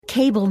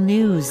Cable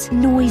news,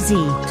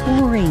 noisy,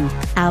 boring,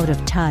 out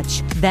of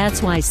touch.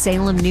 That's why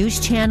Salem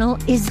News Channel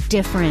is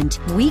different.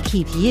 We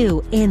keep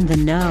you in the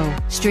know.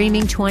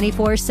 Streaming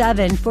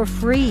 24/7 for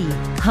free.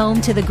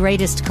 Home to the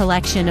greatest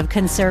collection of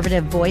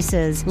conservative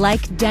voices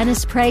like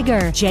Dennis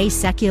Prager, Jay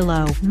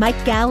Sekulow,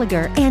 Mike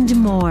Gallagher, and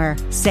more.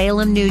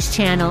 Salem News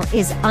Channel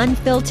is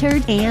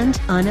unfiltered and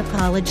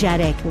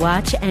unapologetic.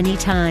 Watch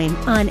anytime,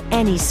 on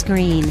any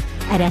screen,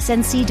 at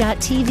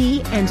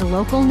snc.tv and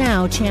Local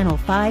Now Channel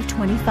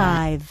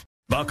 525.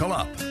 Buckle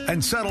up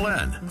and settle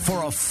in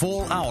for a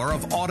full hour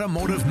of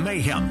automotive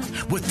mayhem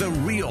with the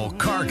real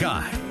car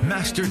guy,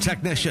 master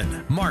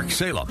technician, Mark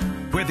Salem,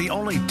 where the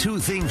only two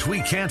things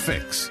we can't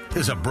fix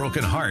is a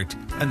broken heart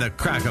and the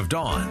crack of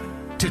dawn.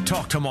 To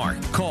talk to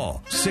Mark,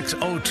 call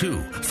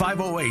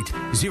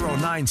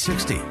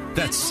 602-508-0960.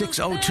 That's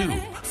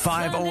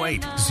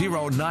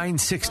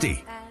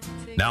 602-508-0960.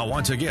 Now,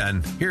 once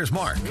again, here's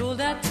Mark. Well,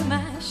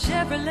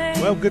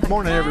 good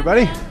morning,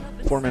 everybody.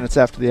 4 minutes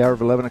after the hour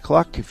of 11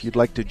 o'clock. If you'd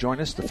like to join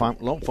us, the phone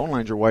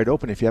lines are wide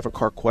open. If you have a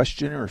car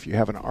question or if you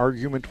have an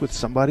argument with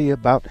somebody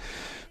about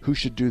who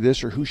should do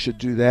this or who should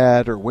do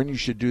that or when you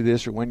should do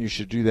this or when you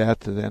should do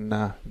that,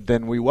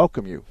 then we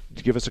welcome you.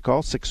 Give us a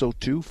call,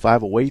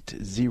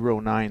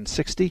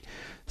 602-508-0960,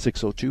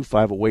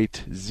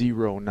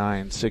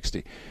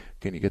 602-508-0960.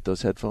 Can you get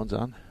those headphones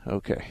on?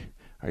 Okay.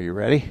 Are you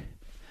ready?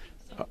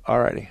 All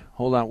righty.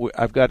 Hold on.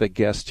 I've got a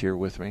guest here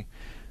with me.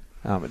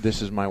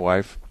 This is my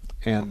wife,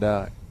 and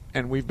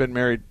we've been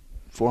married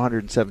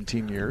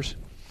 417 years.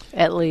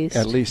 At least.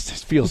 At least. It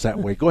feels that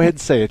way. Go ahead and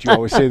say it. You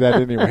always say that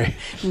anyway.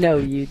 No,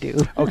 you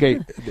do.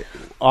 Okay.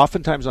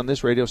 Oftentimes on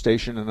this radio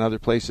station and other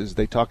places,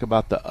 they talk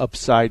about the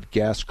Upside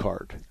gas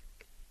card.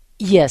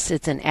 Yes,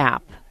 it's an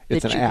app.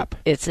 It's an app.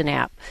 It's an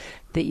app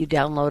that you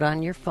download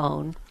on your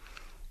phone.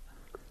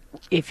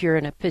 If you're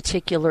in a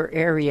particular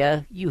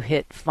area, you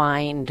hit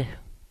find,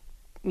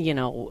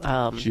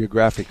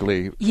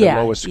 geographically, the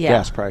lowest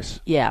gas price.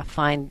 Yeah,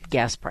 find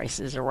gas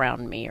prices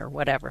around me or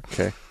whatever.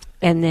 Okay.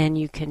 And then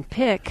you can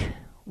pick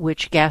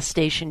which gas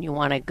station you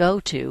want to go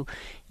to.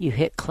 You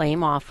hit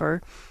claim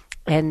offer,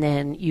 and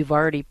then you've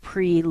already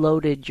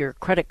preloaded your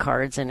credit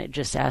cards, and it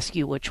just asks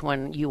you which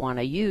one you want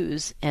to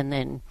use, and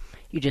then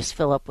you just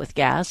fill up with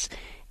gas.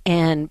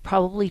 And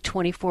probably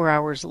 24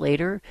 hours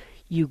later,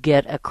 you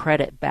get a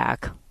credit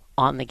back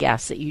on the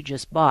gas that you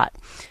just bought.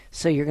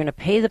 So you're going to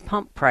pay the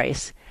pump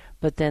price,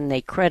 but then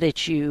they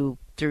credit you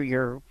through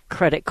your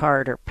credit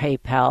card or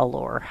PayPal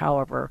or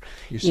however,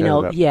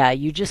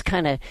 you just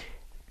kind of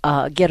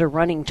get a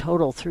running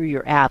total through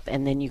your app,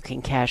 and then you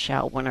can cash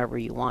out whenever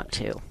you want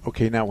to.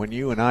 Okay, now when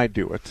you and I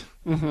do it,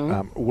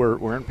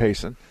 we're in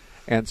Payson,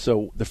 and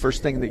so the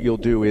first thing that you'll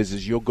do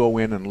is you'll go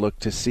in and look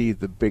to see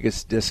the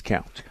biggest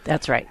discount.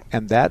 That's right.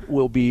 And that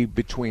will be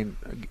between,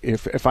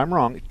 if I'm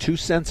wrong, 2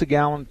 cents a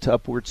gallon to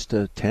upwards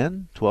to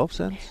 10, 12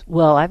 cents?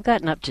 Well, I've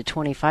gotten up to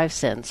 25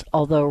 cents,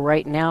 although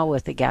right now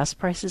with the gas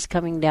prices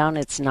coming down,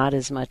 it's not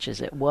as much as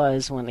it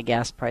was when the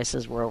gas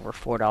prices were over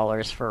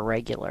 $4 for a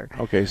regular.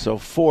 Okay, so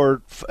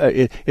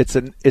it's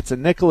a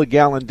nickel a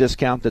gallon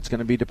discount that's going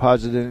to be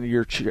deposited into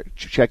your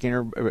checking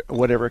or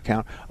whatever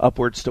account,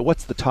 upwards to,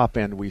 what's the top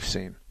end we've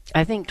seen?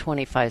 I think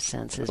 25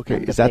 cents is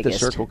okay. Is that biggest.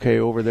 the Circle K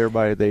over there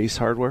by the Ace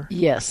Hardware?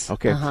 Yes.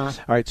 Okay. All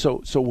right.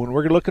 So when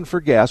we're looking for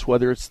gas,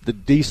 whether it's the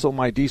diesel,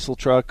 my diesel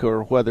truck,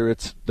 or whether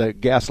it's the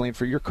gasoline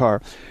for your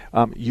car,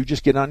 you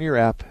just get on your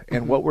app,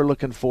 and what we're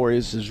looking for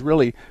is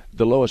really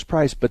the lowest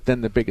price, but then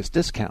the biggest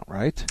discount,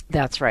 right?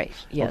 That's right.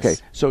 Yes. Okay.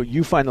 So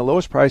you find the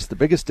lowest price, the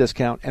biggest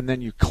discount, and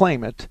then you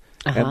claim it.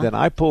 And then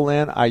I pull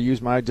in, I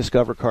use my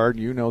Discover card,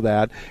 you know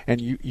that,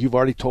 and you've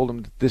already told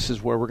them that this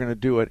is where we're going to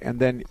do it, and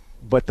then.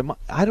 But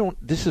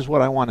this is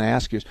what I want to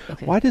ask you is,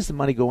 why does the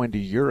money go into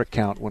your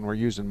account when we're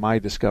using my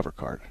Discover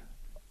card?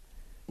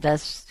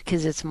 That's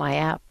because it's my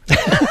app.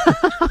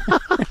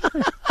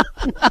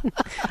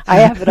 I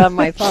have it on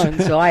my phone,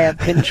 so I have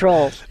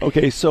control.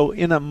 Okay, so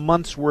in a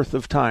month's worth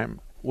of time,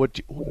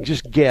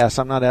 just guess,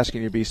 I'm not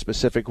asking you to be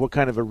specific, what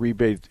kind of a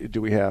rebate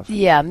do we have?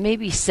 Yeah,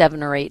 maybe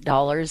 $7 or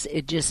 $8.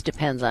 It just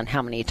depends on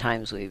how many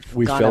times we've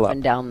gone up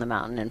and down the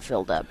mountain and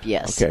filled up,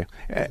 yes. Okay.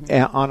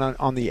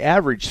 On the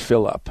average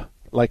fill up,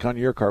 like on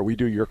your car, we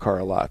do your car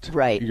a lot.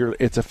 Right.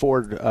 It's a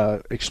Ford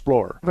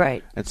Explorer.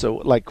 Right. And so,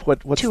 like,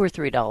 what's $2 or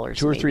 $3?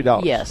 $2 or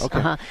 $3. Yes.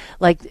 Okay.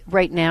 Like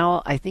right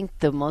now, I think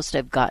the most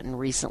I've gotten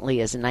recently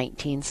is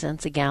 19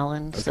 cents a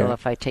gallon. Okay. So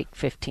if I take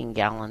 15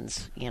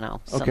 gallons,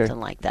 something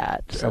like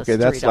that. So okay,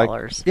 it's that's $3.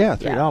 $3. Yeah.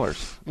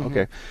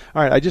 Okay.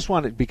 All right. I just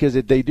wanted, because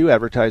they do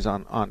advertise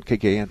on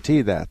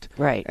KKNT that.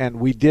 Right. And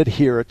we did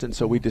hear it, and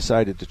so we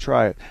decided to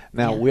try it.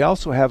 Now, we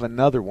also have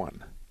another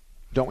one.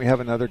 Don't we have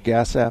another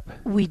gas app?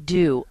 We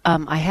do.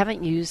 I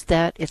haven't used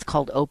that. It's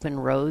called Open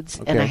Roads,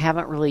 and I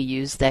haven't really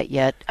used that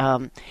yet.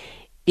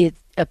 It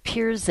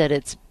appears that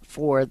it's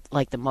for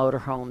like the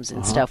motorhomes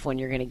and stuff when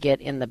you're going to get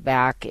in the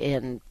back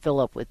and fill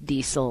up with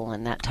diesel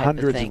and that type of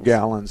thing. Hundreds of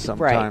gallons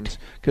sometimes,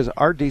 because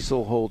our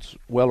diesel holds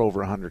well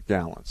over 100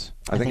 gallons.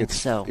 I think it's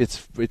so.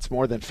 It's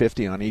more than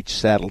 50 on each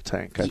saddle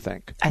tank, I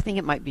think. I think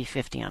it might be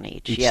 50 on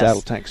each. Each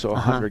saddle tank, so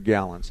 100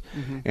 gallons.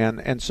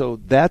 And so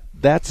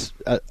that's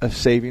a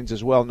savings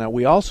as well. Now,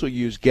 we also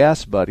use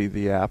Gas Buddy,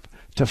 the app,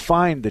 to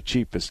find the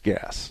cheapest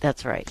gas.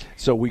 That's right.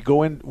 So we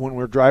go in when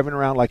we're driving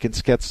around, like in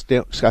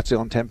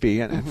Scottsdale and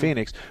Tempe and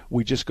Phoenix.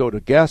 We just go to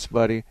Gas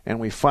Buddy and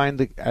we find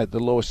the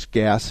lowest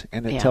gas,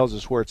 and it tells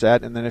us where it's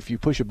at. And then if you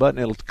push a button,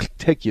 it'll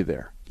take you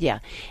there. Yeah,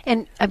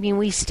 and I mean,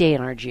 we stay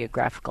in our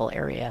geographical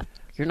area.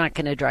 You're not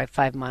going to drive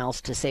 5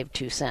 miles to save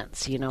 2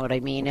 cents. You know what I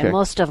mean? Okay. And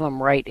most of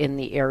them right in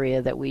the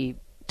area that we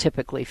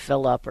typically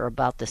fill up are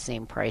about the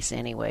same price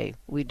anyway.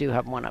 We do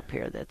have one up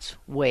here that's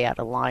way out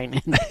of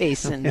line in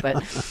Payson,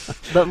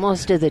 but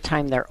most of the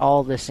time they're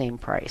all the same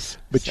price.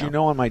 But you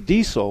know, on my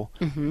diesel,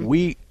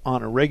 we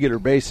on a regular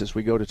basis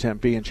we go to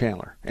Tempe and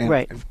Chandler,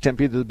 and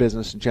Tempe to the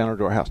business and Chandler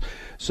to our house.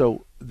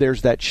 So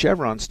there's that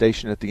Chevron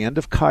station at the end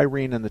of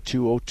Kyrene and the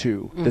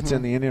 202 that's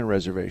in the Indian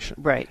Reservation.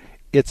 Right.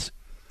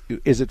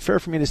 Is it fair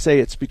for me to say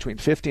it's between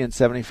 50 and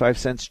 75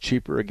 cents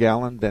cheaper a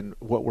gallon than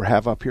what we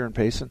have up here in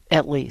Payson?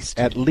 At least.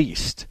 At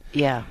least.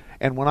 Yeah.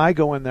 And when I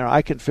go in there,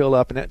 I can fill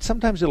up, and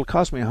sometimes it'll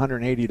cost me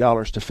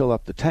 $180 to fill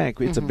up the tank.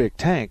 It's a big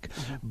tank,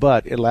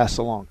 but it lasts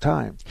a long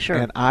time. Sure.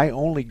 And I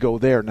only go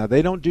there. Now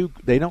they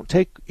don't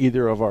take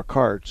either of our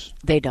cards.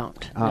 They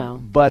don't.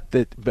 No. But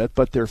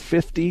they're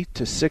 50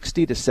 to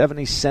 60 to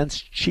 70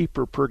 cents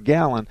cheaper per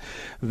gallon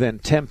than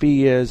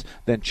Tempe is,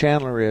 than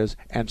Chandler is,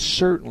 and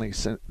certainly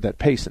that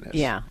Payson is.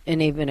 Yeah.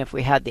 And even if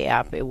we had the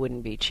app, it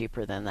wouldn't be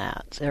cheaper than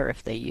that, or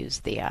if they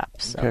used the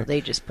app. So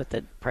they just put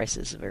the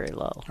prices very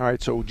low. All right.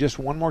 So just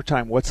one more time,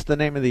 what's the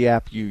name of the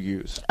app you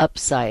use?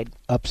 Upside.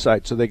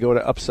 Upside. So they go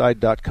to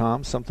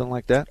upside.com, something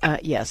like that?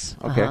 Yes.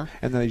 Okay.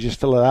 And then they just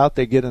fill it out.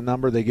 They get a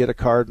number, they get a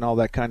card, and all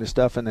that kind of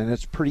stuff, and then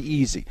it's pretty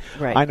easy.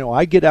 Right. I know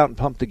I get out and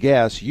pump the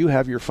gas. You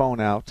have your phone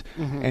out,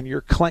 and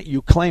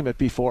you claim it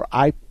before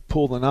I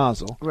pull the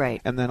nozzle.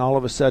 Right. And then all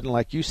of a sudden,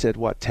 like you said,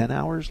 10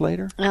 hours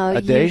later?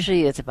 A day?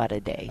 Usually it's about a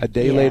day. A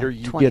day later,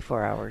 you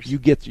 24 hours. You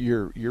get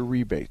your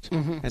rebate.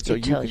 And so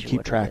you can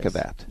keep track of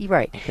that.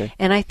 Right. Okay.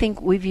 And I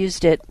think we've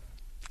used it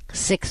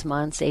 6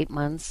 months, 8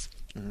 months.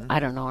 I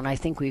don't know, and I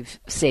think we've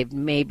saved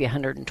maybe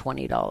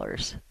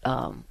 $120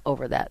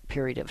 over that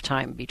period of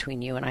time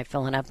between you and I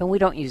filling up. And we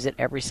don't use it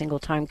every single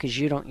time because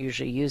you don't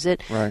usually use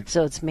it. Right.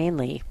 So it's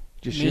mainly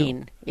just mean.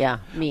 You? Yeah,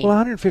 mean.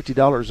 Well,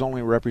 $150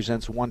 only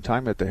represents one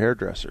time at the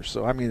hairdresser,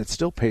 so I mean, it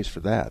still pays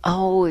for that.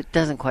 Oh, it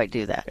doesn't quite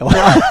do that.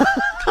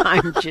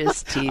 I'm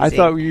just teasing. I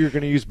thought you were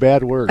going to use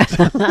bad words.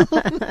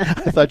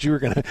 I thought you were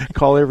going to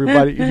call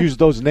everybody, use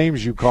those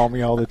names you call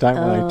me all the time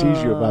when I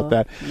tease you about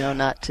that. No,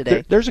 not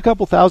today. There's a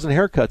couple thousand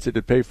haircuts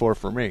it'd pay for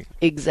me.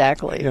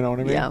 Exactly. You know what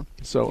I mean? Yeah.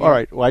 So, all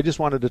right. Well, I just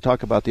wanted to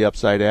talk about the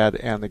Upside ad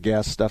and the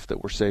gas stuff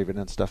that we're saving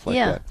and stuff like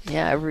that.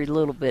 Yeah, every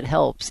little bit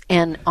helps.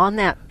 And on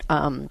that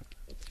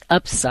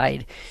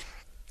Upside,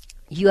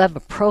 you have a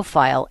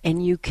profile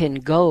and you can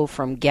go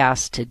from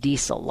gas to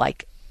diesel.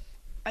 Like,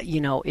 you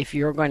know, if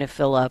you're going to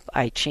fill up,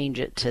 I change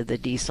it to the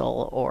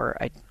diesel or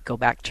I go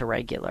back to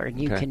regular. And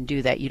you can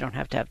do that. You don't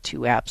have to have two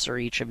apps, or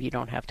each of you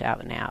don't have to have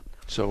an app.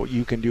 So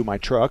you can do my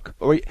truck.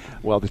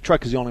 Well, the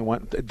truck is the only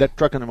one. That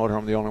truck and the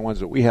motorhome are the only ones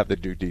that we have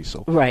that do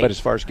diesel. Right. But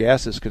as far as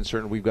gas is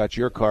concerned, we've got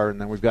your car,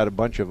 and then we've got a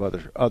bunch of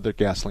other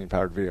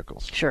gasoline-powered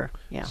vehicles. Sure.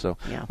 Yeah. So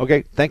yeah.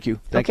 Okay. Thank you.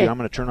 Thank you. I'm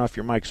going to turn off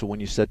your mic so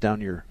when you set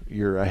down your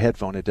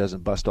headphone, it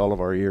doesn't bust all of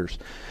our ears.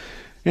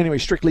 Anyway,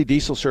 Strictly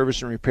Diesel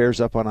Service and Repairs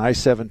up on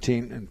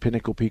I-17 and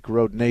Pinnacle Peak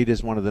Road. Nate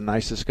is one of the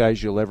nicest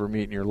guys you'll ever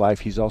meet in your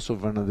life. He's also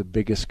one of the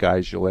biggest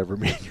guys you'll ever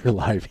meet in your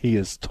life. He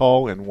is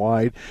tall and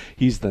wide.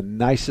 He's the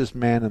nicest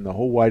man in the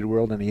whole wide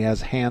world, and he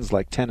has hands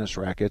like tennis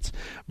rackets.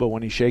 But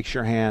when he shakes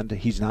your hand,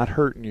 he's not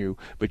hurting you,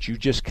 but you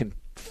just can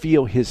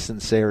feel his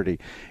sincerity.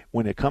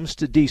 When it comes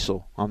to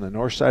diesel on the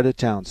north side of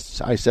town,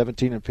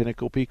 I-17 and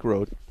Pinnacle Peak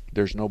Road,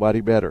 there's nobody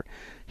better.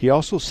 He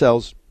also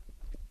sells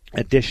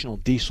additional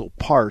diesel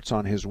parts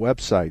on his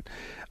website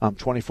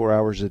 24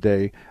 hours a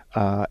day,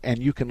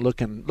 and you can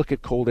look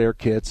at cold air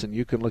kits, and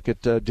you can look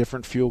at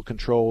different fuel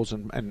controls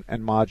and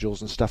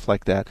modules and stuff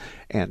like that,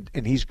 and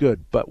he's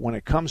good. But when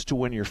it comes to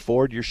when your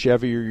Ford, your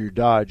Chevy, or your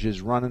Dodge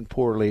is running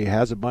poorly,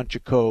 has a bunch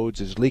of codes,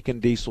 is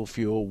leaking diesel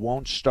fuel,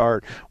 won't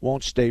start,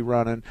 won't stay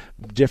running,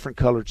 different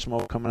colored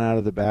smoke coming out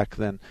of the back,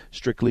 then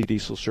Strictly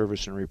Diesel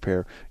Service and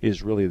Repair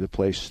is really the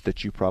place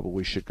that you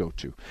probably should go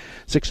to.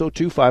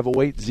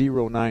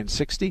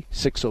 602-508-0960,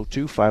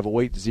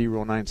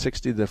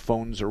 602-508-0960. The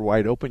phones are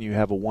wide open. You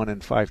have a 1 in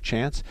 5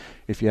 chance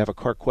if you have a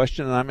car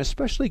question, and I'm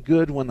especially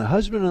good when the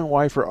husband and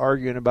wife are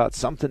arguing about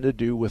something to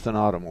do with an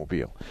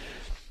automobile.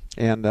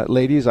 And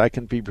ladies, I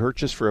can be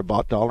purchased for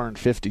about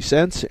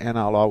 $1.50, and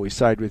I'll always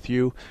side with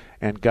you.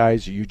 And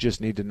guys, you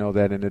just need to know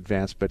that in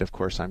advance, but of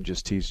course I'm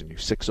just teasing you.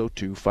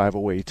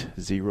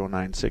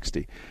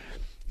 602-508-0960.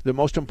 The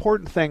most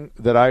important thing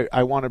that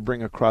I want to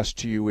bring across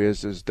to you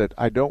is that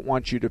I don't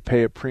want you to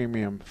pay a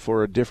premium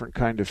for a different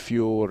kind of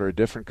fuel or a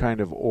different kind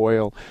of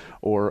oil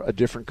or a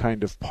different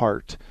kind of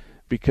part.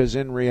 Because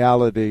in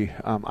reality,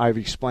 I've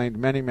explained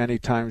many, many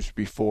times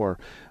before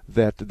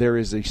that there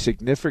is a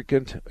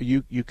significant,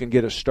 you can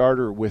get a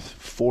starter with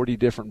 40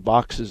 different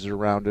boxes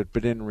around it,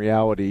 but in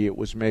reality it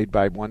was made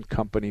by one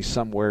company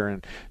somewhere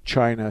in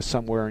China,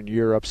 somewhere in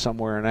Europe,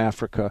 somewhere in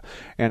Africa,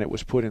 and it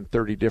was put in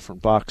 30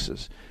 different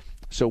boxes.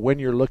 So when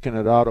you're looking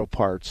at auto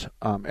parts,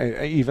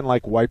 even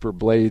like wiper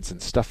blades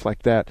and stuff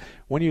like that,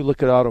 when you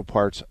look at auto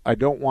parts, I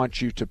don't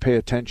want you to pay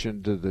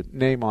attention to the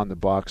name on the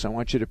box. I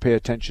want you to pay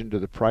attention to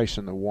the price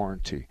and the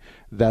warranty.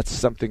 That's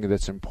something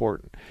that's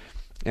important.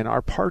 In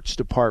our parts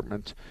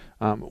department,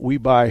 we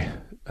buy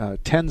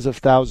tens of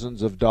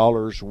thousands of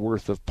dollars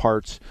worth of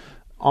parts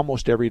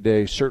almost every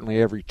day,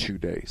 certainly every 2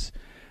 days.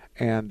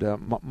 And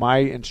my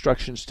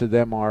instructions to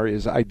them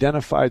is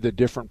identify the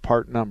different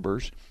part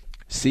numbers,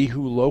 see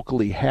who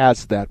locally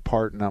has that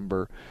part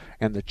number,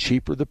 and the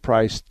cheaper the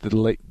price,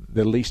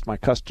 the least my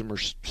customer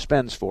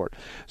spends for it.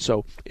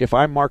 So if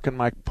I'm marking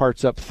my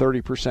parts up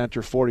 30%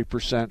 or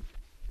 40%,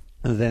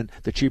 then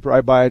the cheaper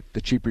I buy it, the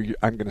cheaper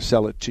I'm going to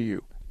sell it to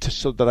you,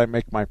 so that I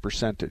make my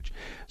percentage.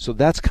 So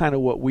that's kind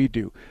of what we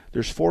do.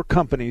 There's 4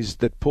 companies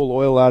that pull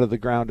oil out of the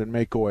ground and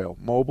make oil: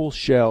 Mobil,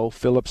 Shell,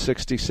 Phillips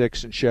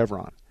 66, and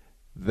Chevron.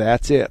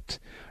 That's it.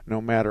 No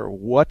matter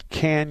what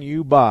can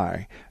you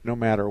buy, no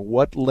matter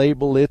what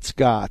label it's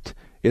got,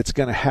 it's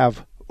going to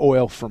have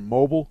oil from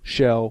Mobil,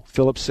 Shell,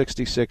 Phillips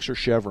 66, or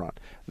Chevron.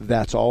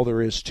 That's all there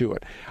is to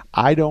it.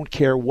 I don't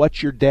care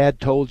what your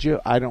dad told you.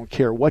 I don't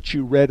care what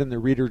you read in the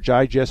Reader's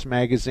Digest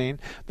magazine.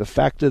 The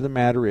fact of the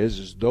matter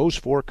is those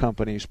 4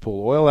 companies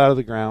pull oil out of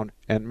the ground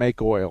and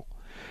make oil.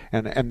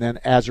 And then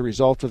as a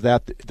result of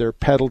that, they're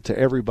peddled to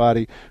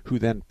everybody who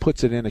then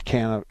puts it in a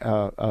can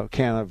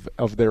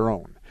of their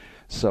own.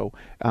 So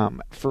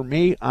for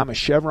me, I'm a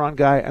Chevron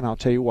guy, and I'll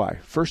tell you why.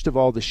 First of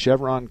all, the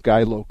Chevron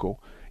guy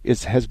local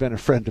has been a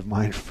friend of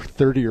mine for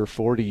 30 or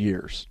 40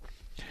 years.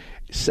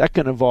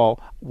 Second of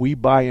all, we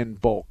buy in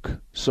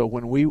bulk. So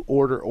when we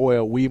order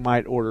oil, we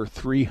might order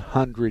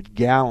 300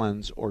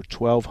 gallons or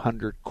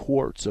 1,200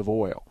 quarts of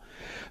oil.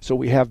 So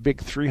we have big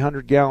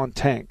 300-gallon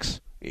tanks.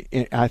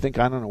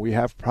 We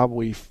have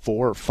probably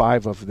 4 or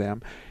 5 of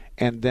them.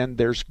 And then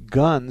there's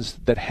guns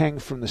that hang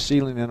from the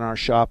ceiling in our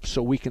shop,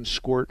 so we can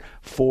squirt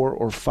 4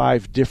 or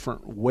 5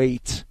 different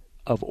weights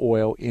of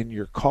oil in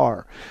your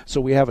car.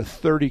 So we have a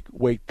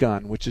 30-weight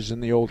gun, which is in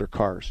the older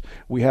cars.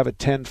 We have a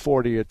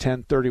 1040, a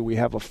 1030. We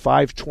have a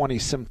 520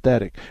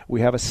 synthetic.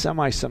 We have a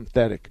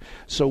semi-synthetic.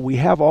 So we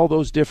have all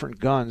those different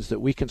guns that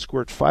we can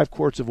squirt 5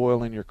 quarts of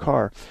oil in your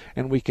car,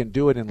 and we can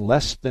do it in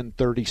less than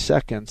 30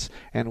 seconds,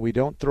 and we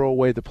don't throw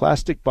away the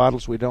plastic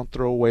bottles. We don't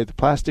throw away the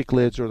plastic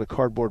lids or the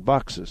cardboard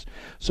boxes.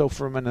 So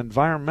from an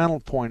environmental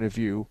point of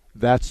view,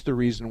 that's the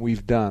reason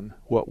we've done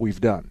what we've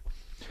done.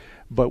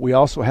 But we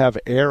also have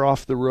air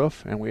off the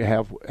roof, and we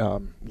have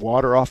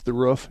water off the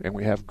roof, and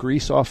we have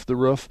grease off the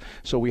roof.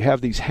 So we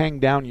have these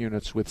hang-down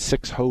units with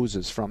 6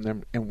 hoses from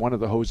them, and one of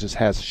the hoses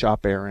has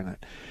shop air in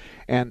it.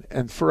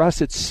 And for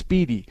us, it's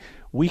speedy.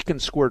 We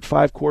can squirt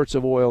 5 quarts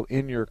of oil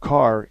in your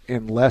car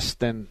in less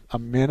than a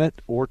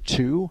minute or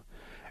 2,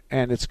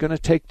 and it's going to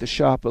take the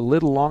shop a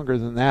little longer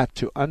than that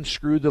to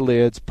unscrew the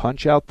lids,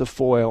 punch out the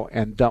foil,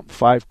 and dump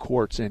 5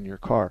 quarts in your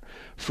car.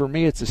 For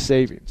me, it's a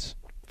savings.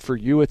 For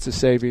you, it's a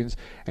savings,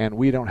 and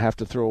we don't have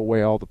to throw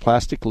away all the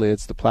plastic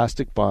lids, the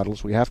plastic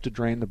bottles. We have to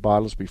drain the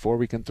bottles before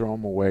we can throw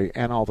them away,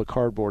 and all the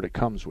cardboard it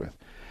comes with.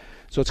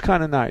 So it's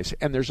kind of nice,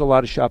 and there's a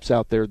lot of shops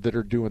out there that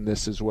are doing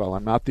this as well.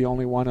 I'm not the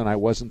only one, and I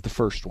wasn't the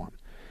first one.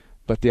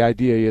 But the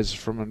idea is,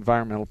 from an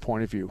environmental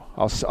point of view,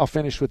 I'll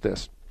finish with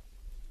this.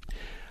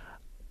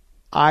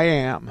 I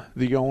am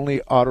the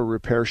only auto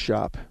repair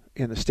shop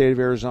in the state of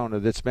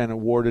Arizona that's been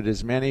awarded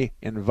as many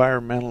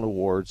environmental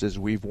awards as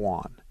we've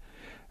won.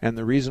 And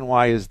the reason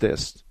why is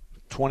this.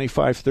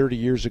 25, 30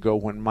 years ago,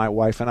 when my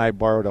wife and I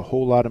borrowed a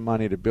whole lot of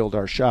money to build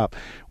our shop,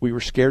 we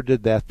were scared to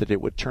death that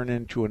it would turn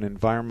into an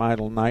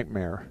environmental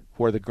nightmare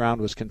where the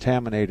ground was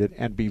contaminated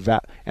and be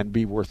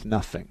worth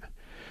nothing.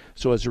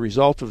 So as a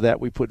result of that,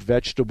 we put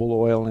vegetable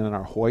oil in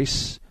our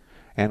hoists,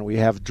 and we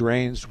have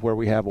drains where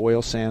we have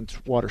oil sand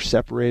water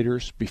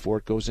separators before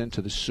it goes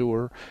into the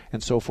sewer,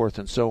 and so forth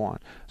and so on.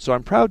 So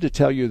I'm proud to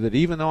tell you that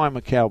even though I'm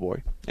a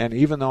cowboy, and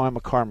even though I'm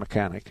a car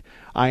mechanic,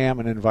 I am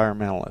an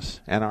environmentalist.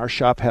 And our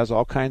shop has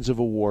all kinds of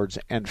awards,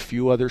 and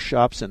few other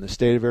shops in the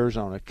state of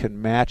Arizona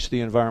can match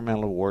the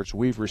environmental awards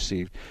we've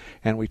received.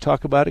 And we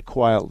talk about it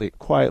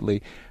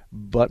quietly,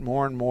 but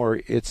more and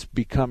more it's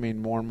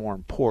becoming more and more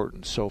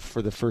important. So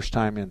for the first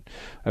time in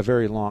a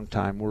very long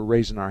time, we're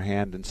raising our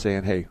hand and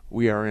saying, hey,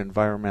 we are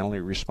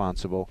environmentally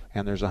responsible,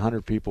 and there's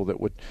 100 people that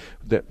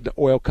the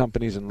oil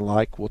companies and the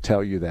like will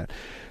tell you that.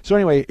 So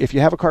anyway, if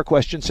you have a car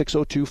question,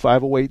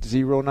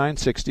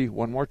 602-508-0960.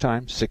 One more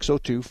time,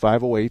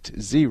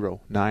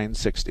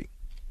 602-508-0960.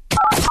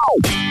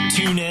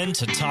 Tune in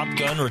to Top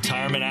Gun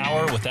Retirement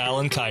Hour with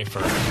Alan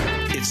Kiefer.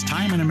 It's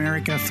time in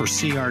America for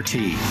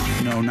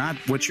CRT. No, not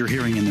what you're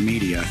hearing in the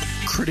media.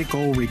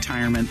 critical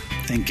retirement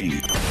thinking.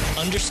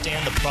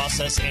 Understand the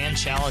process and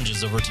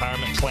challenges of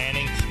retirement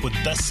planning with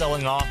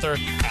best-selling author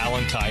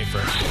Alan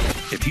Kiefer.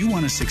 If you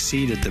want to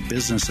succeed at the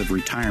business of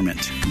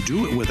retirement,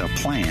 do it with a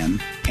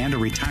plan and a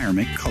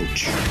retirement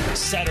coach.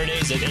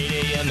 Saturdays at 8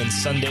 a.m. and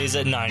Sundays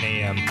at 9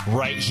 a.m.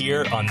 right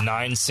here on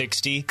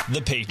 960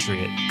 The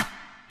Patriot.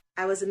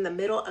 I was in the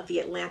middle of the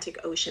Atlantic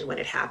Ocean when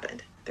it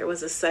happened. There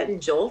was a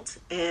sudden jolt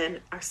and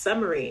our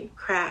submarine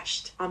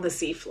crashed on the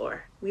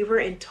seafloor. We were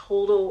in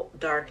total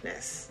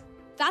darkness.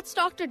 That's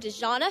Dr.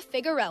 Dejana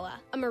Figueroa,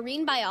 a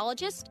marine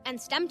biologist and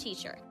STEM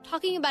teacher,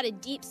 talking about a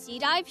deep sea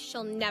dive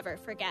she'll never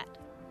forget.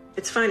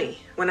 It's funny,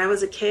 when I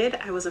was a kid,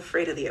 I was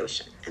afraid of the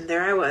ocean, and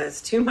there I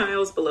was, 2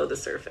 miles below the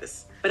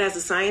surface. But as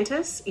a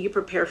scientist, you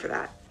prepare for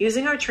that.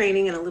 Using our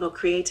training and a little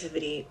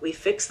creativity, we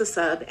fixed the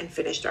sub and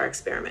finished our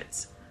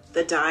experiments.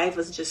 The dive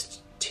was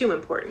just too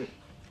important.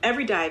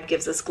 Every dive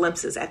gives us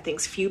glimpses at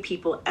things few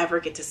people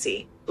ever get to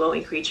see.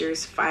 Glowing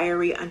creatures,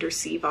 fiery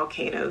undersea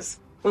volcanoes.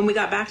 When we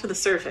got back to the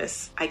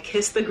surface, I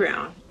kissed the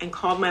ground and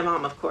called my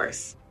mom, of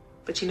course.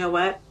 But you know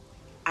what?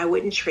 I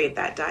wouldn't trade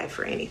that dive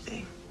for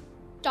anything.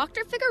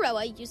 Dr.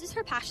 Figueroa uses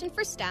her passion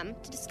for STEM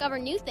to discover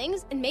new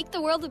things and make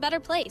the world a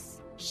better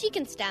place. She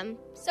can STEM,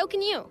 so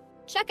can you.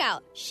 Check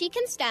out She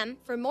Can STEM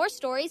for more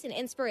stories and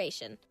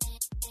inspiration.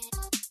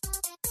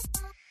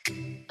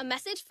 A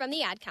message from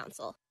the Ad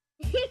Council.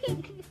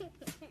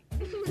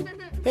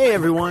 Hey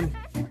everyone.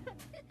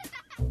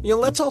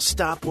 Let's all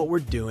stop what we're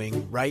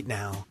doing right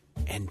now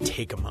and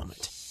take a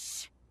moment.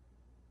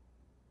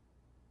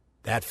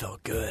 That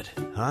felt good,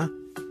 huh?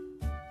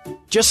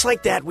 Just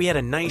like that, we had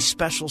a nice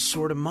special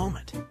sort of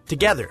moment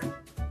together.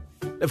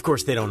 Of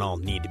course, they don't all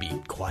need to be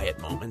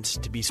quiet moments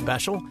to be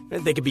special.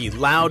 They could be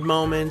loud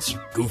moments,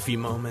 goofy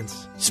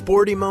moments,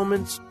 sporty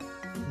moments,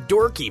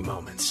 dorky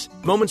moments.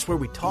 Moments where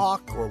we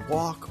talk or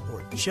walk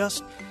or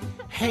just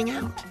hang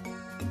out.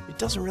 It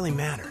doesn't really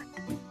matter.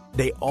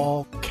 They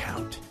all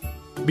count.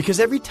 Because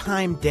every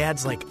time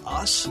dads like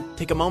us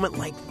take a moment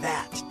like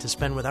that to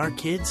spend with our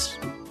kids,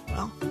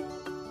 well,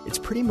 it's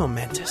pretty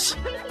momentous.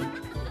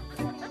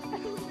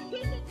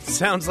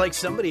 Sounds like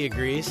somebody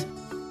agrees.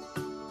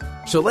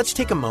 So let's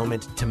take a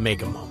moment to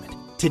make a moment.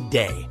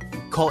 Today,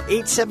 call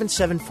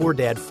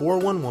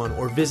 877-4DAD-411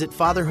 or visit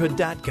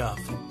fatherhood.gov.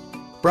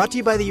 Brought to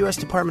you by the U.S.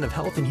 Department of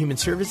Health and Human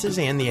Services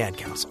and the Ad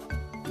Council.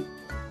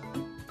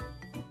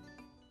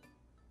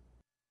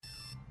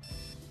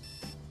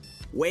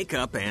 Wake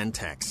up and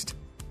text.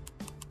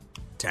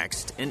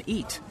 Text and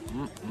eat.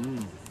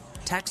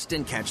 Text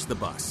and catch the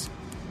bus.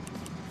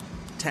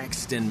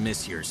 Text and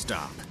miss your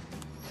stop.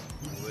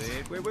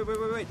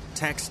 Wait.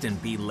 Text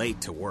and be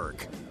late to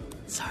work.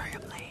 Sorry,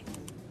 I'm late.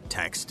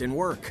 Text and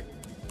work.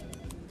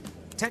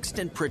 Text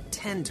and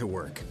pretend to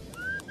work.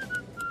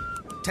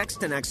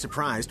 Text and act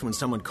surprised when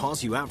someone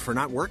calls you out for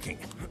not working.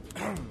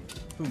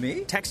 Who,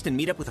 me? Text and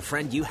meet up with a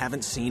friend you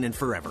haven't seen in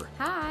forever.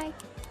 Hi.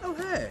 Oh,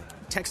 hey.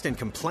 Text and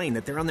complain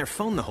that they're on their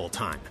phone the whole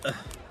time.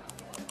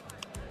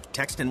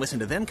 Text and listen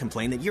to them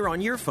complain that you're on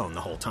your phone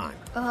the whole time.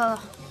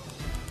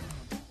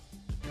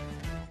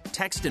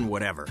 Text and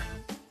whatever.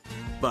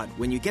 But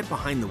when you get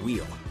behind the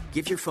wheel,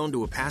 give your phone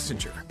to a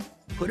passenger.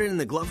 Put it in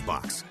the glove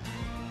box.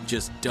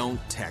 Just don't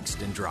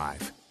text and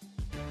drive.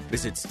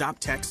 Visit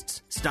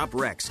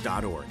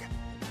StopTextsStopWrecks.org.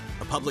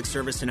 A public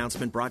service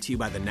announcement brought to you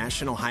by the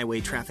National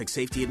Highway Traffic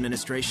Safety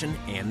Administration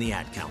and the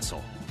Ad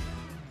Council.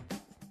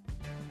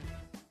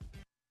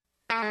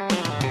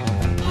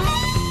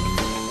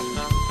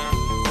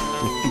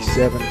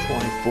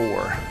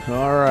 5724.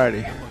 All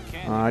righty.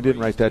 I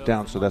didn't write that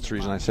down, so that's the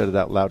reason I said it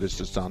out loud. It's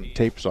just on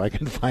tape so I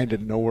can find it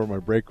and know where my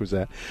break was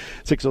at.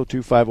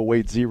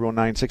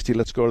 602-508-0960.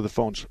 Let's go to the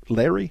phones.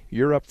 Larry,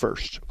 you're up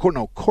first.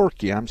 No,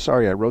 Corky. I'm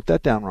sorry, I wrote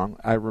that down wrong.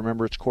 I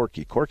remember it's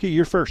Corky. Corky,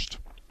 you're first.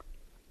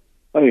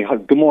 Hey,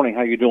 good morning.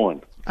 How you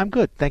doing? I'm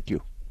good, thank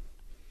you.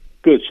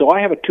 Good. So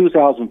I have a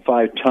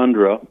 2005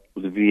 Tundra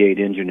with a V8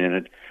 engine in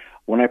it.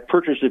 When I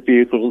purchased the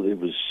vehicle, it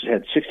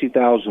had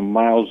 60,000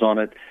 miles on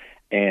it,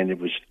 and it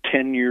was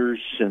 10 years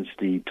since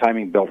the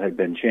timing belt had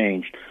been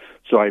changed.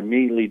 So I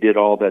immediately did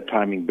all that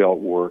timing belt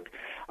work.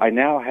 I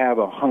now have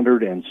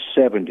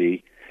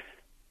 170,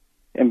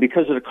 and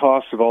because of the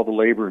cost of all the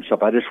labor and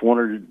stuff, I just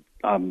wanted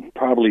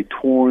probably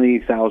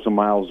 20,000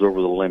 miles over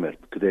the limit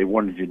because they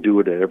wanted you to do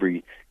it at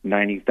every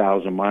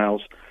 90,000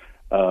 miles.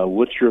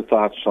 What's your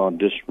thoughts on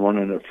just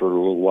running it for a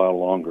little while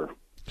longer?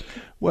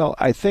 Well,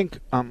 I think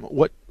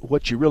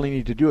what you really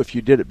need to do if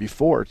you did it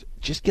before,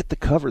 just get the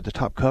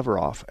top cover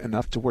off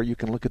enough to where you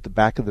can look at the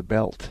back of the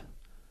belt.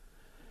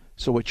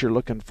 So what you're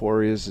looking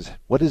for is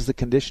what is the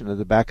condition of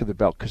the back of the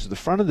belt? Because the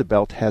front of the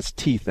belt has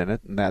teeth in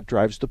it, and that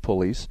drives the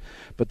pulleys.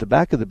 But the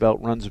back of the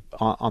belt runs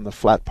on the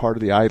flat part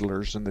of the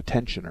idlers and the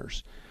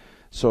tensioners.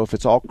 So if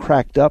it's all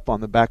cracked up on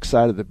the back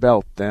side of the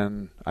belt,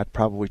 then I'd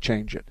probably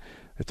change it.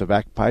 If the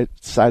back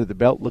side of the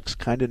belt looks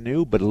kind of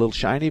new, but a little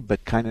shiny,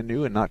 but kind of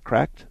new and not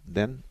cracked,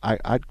 then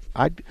I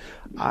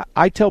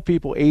tell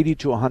people 80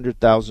 to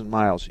 100,000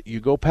 miles. You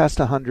go past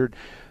 100,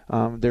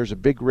 there's a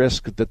big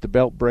risk that the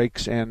belt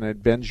breaks and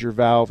it bends your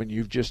valve, and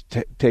you've just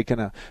taken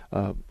a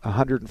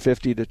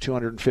 $150 to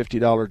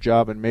 $250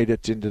 job and made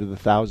it into the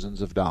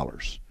thousands of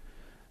dollars.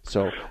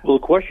 So, well,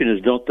 the question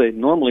is, don't they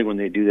normally when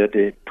they do that,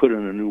 they put in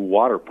a new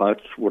water pump?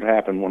 That's what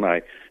happened when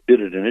I did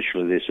it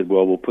initially. They said,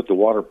 "Well, we'll put the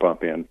water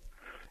pump in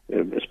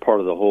as part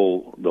of the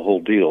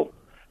whole deal."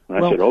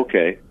 And I said,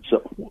 "Okay."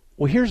 So,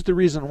 well, here's the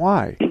reason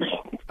why.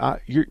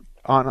 You're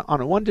on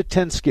a 1 to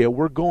 10 scale.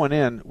 We're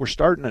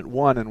starting at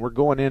 1, and we're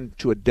going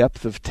into a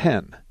depth of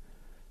 10.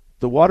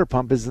 The water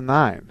pump is a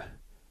 9.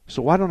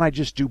 So why don't I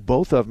just do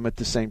both of them at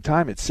the same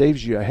time? It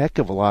saves you a heck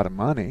of a lot of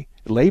money,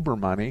 labor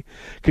money,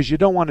 because you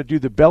don't want to do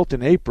the belt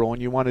in April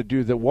and you want to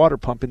do the water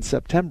pump in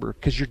September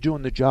because you're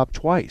doing the job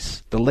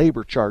twice, the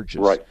labor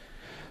charges. Right.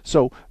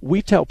 So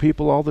we tell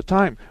people all the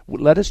time,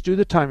 let us do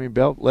the timing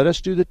belt, let us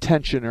do the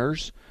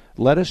tensioners,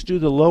 let us do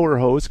the lower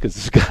hose because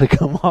it's got to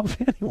come off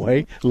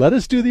anyway. Let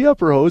us do the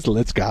upper hose.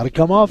 It's got to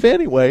come off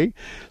anyway.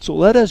 So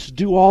let us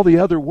do all the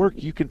other work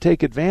you can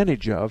take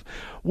advantage of.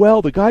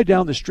 Well, the guy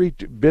down the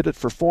street bid it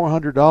for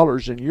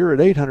 $400 and you're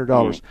at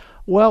 $800.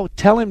 Well,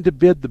 tell him to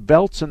bid the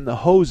belts and the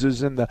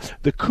hoses and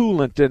the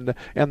coolant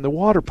and the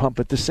water pump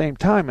at the same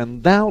time.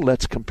 And now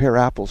let's compare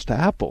apples to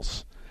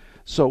apples.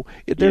 So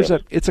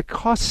it's a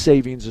cost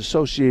savings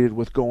associated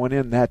with going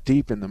in that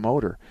deep in the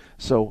motor.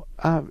 So,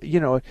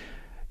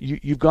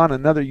 You've gone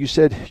another. You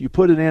said you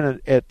put it in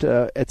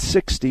at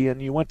 60,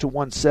 and you went to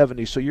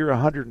 170. So you're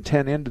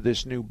 110 into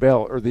this new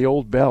belt or the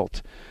old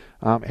belt.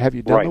 Have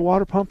you done the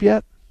water pump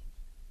yet?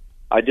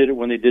 I did it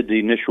when they did the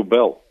initial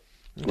belt.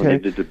 Okay. When they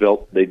did the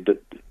belt, they did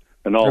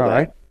and all that.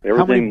 Right.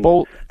 Everything.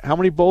 How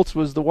many bolts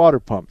was the water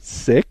pump?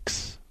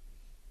 6?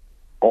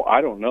 Oh,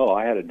 I don't know.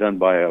 I had it done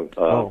by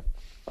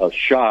a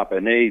shop,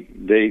 and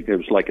it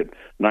was like a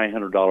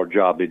 $900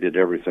 job. They did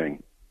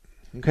everything.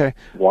 Okay.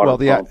 Water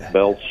pump,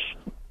 belts.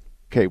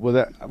 Okay,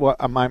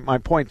 my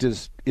point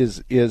is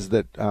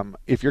that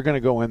if you're going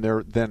to go in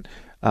there, then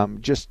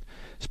just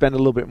spend a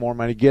little bit more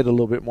money, get a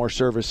little bit more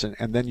service,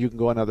 and then you can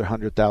go another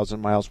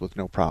 100,000 miles with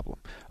no problem.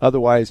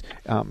 Otherwise,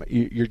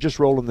 you're just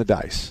rolling the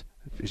dice.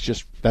 It's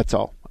just that's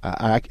all.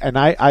 I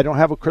don't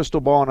have a crystal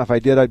ball, and if I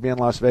did, I'd be in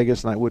Las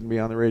Vegas and I wouldn't be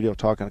on the radio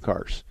talking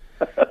cars.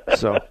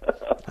 So,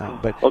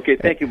 but okay,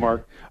 thank you,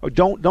 Mark.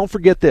 Don't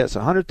forget this: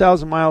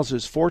 100,000 miles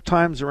is 4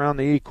 times around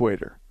the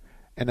equator.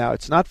 And now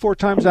it's not 4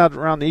 times out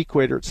around the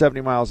equator at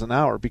 70 miles an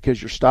hour because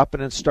you're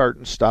stopping and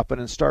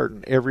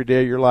starting every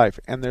day of your life.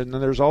 And then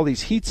there's all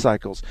these heat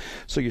cycles.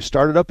 So you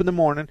start it up in the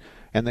morning,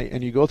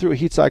 and you go through a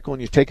heat cycle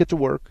and you take it to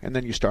work, and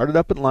then you start it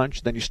up at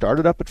lunch, then you start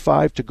it up at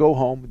 5 to go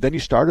home, then you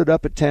start it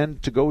up at 10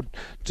 to go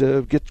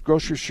to get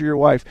groceries for your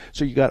wife.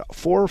 So you got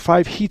 4 or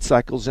 5 heat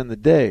cycles in the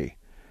day.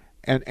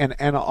 And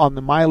on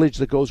the mileage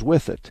that goes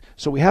with it.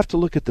 So we have to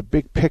look at the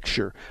big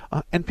picture.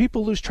 And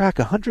people lose track.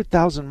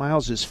 100,000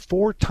 miles is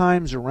 4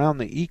 times around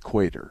the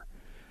equator.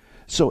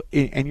 So,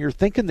 and you're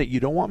thinking that you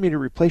don't want me to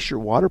replace your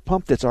water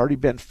pump that's already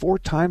been 4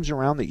 times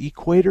around the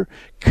equator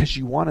because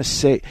you want to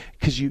say,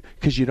 because you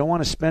don't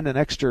want to spend an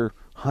extra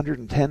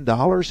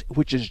 $110,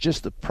 which is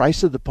just the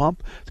price of the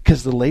pump,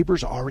 because the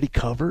labor's already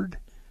covered.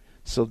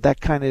 So that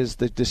kind of is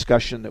the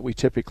discussion that we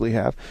typically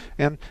have.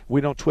 And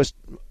we don't twist.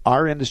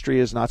 Our industry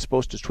is not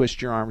supposed to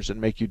twist your arms and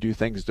make you do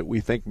things that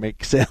we think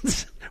make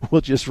sense.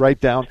 We'll just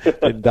write down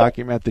and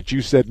document that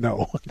you said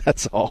no.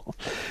 That's all.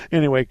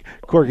 Anyway,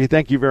 Corky,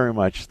 thank you very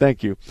much.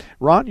 Thank you.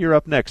 Ron, you're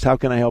up next. How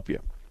can I help you?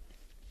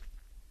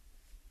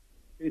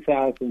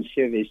 2000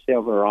 Chevy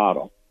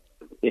Silverado.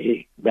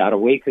 About a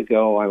week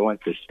ago, I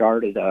went to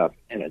start it up,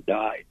 and it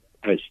died.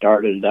 I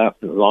started it up,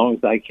 and as long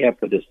as I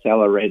kept it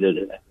accelerated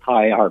at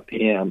high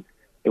RPM,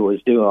 it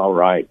was doing all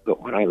right.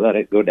 But when I let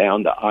it go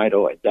down to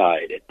idle, it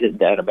died. It did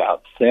that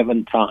about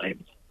 7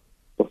 times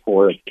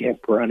before it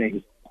kept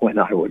running when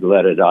I would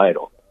let it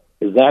idle.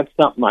 Is that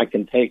something I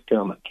can take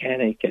to a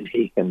mechanic and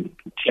he can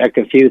check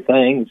a few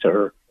things,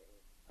 or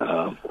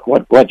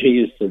what do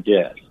you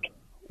suggest?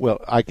 Well,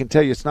 I can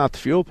tell you it's not the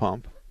fuel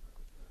pump,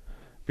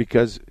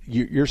 because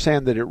you're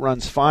saying that it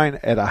runs fine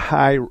at a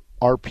high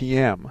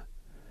RPM.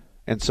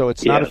 And so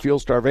it's not a fuel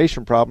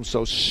starvation problem,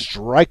 so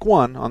strike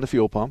 1 on the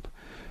fuel pump.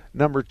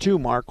 Number 2,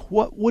 Mark,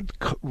 what would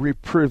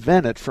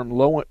prevent it from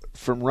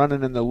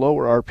running in the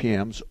lower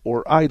RPMs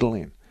or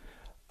idling?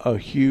 A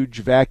huge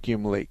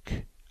vacuum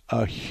leak.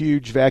 A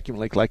huge vacuum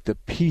leak, like the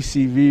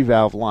PCV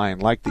valve line,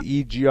 like the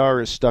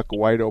EGR is stuck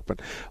wide open,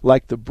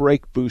 like the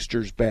brake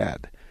booster's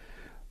bad.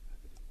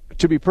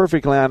 To be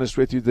perfectly honest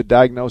with you, the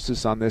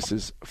diagnosis on this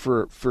is,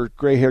 for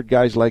gray-haired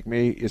guys like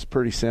me, is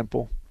pretty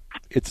simple.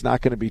 It's not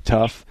going to be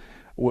tough.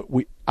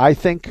 I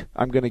think,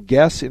 I'm going to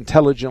guess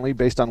intelligently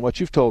based on what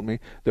you've told me,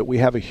 that we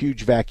have a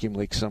huge vacuum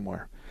leak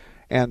somewhere.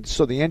 And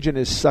so the engine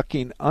is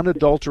sucking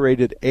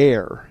unadulterated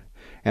air,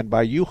 and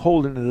by you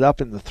holding it up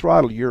in the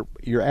throttle, you're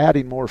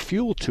adding more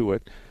fuel to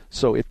it,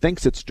 so it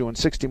thinks it's doing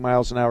 60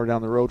 miles an hour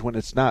down the road when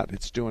it's not.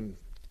 It's doing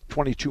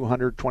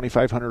 2,200,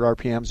 2,500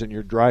 RPMs in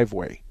your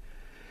driveway.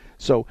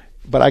 So,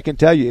 but I can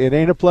tell you, it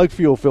ain't a plug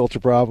fuel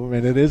filter problem,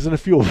 and it isn't a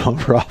fuel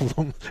pump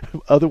problem.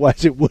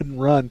 Otherwise, it wouldn't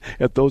run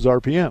at those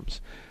RPMs.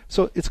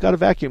 So it's got a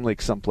vacuum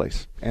leak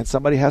someplace, and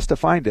somebody has to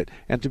find it.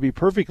 And to be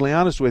perfectly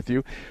honest with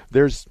you,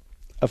 there's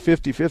a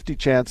 50-50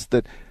 chance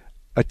that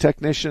a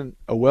technician,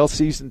 a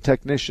well-seasoned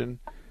technician,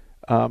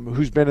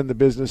 who's been in the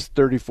business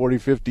 30, 40,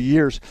 50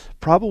 years,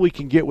 probably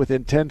can get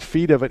within 10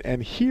 feet of it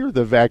and hear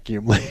the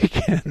vacuum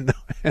leak and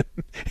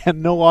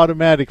know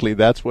automatically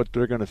that's what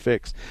they're going to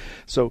fix.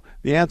 So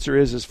the answer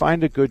is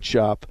find a good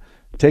shop,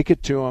 take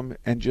it to them,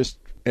 and just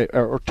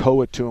or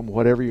tow it to them,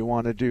 whatever you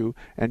want to do,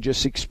 and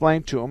just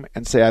explain to them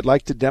and say, I'd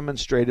like to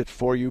demonstrate it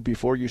for you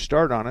before you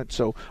start on it,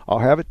 so I'll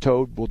have it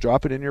towed, we'll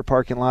drop it in your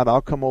parking lot, I'll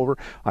come over,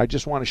 I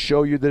just want to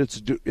show you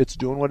that it's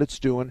doing what it's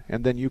doing,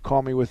 and then you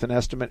call me with an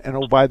estimate, and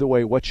oh, by the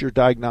way, what's your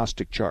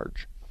diagnostic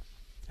charge?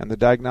 And the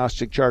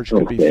diagnostic charge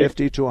could be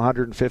 $50 to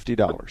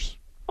 $150.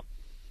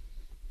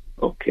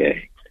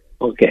 Okay.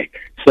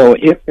 So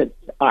if it's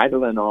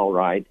idling all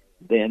right,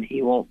 then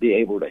he won't be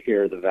able to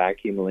hear the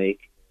vacuum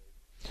leak?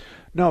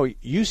 No,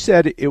 you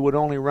said it would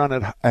only run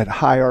at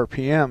high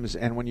RPMs,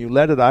 and when you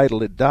let it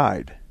idle, it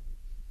died.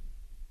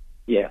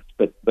 Yes,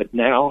 but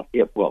now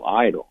it will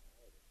idle.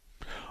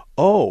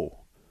 Oh,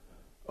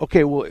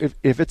 okay. Well,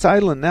 if it's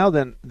idling now,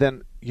 then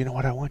you know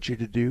what I want you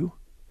to do?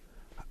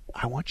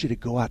 I want you to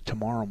go out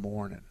tomorrow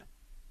morning,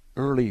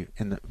 early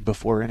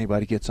before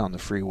anybody gets on the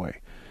freeway,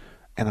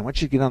 and I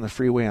want you to get on the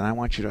freeway, and I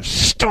want you to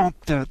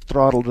stomp the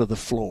throttle to the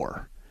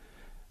floor,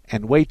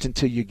 and wait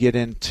until you get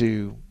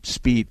into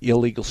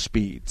illegal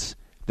speeds.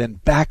 Then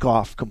back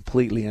off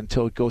completely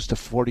until it goes to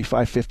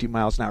 45, 50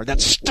 miles an hour. Then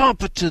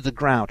stomp it to the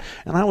ground.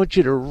 And I want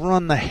you to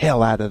run the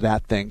hell out of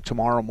that thing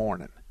tomorrow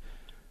morning.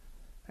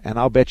 And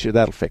I'll bet you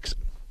that'll fix it.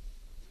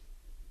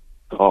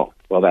 Oh,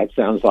 well, that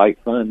sounds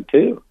like fun,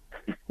 too.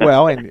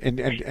 Well,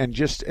 and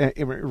just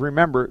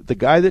remember, the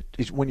guy that,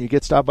 when you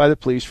get stopped by the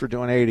police for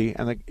doing 80,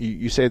 and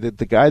you say that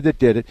the guy that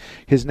did it,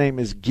 his name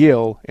is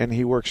Gil, and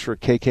he works for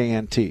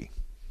KKNT.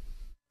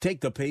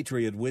 Take the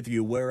Patriot with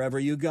you wherever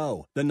you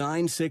go. The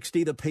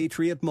 960 The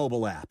Patriot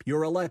mobile app,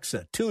 your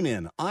Alexa,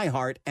 TuneIn,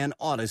 iHeart, and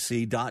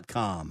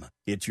Odyssey.com.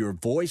 It's your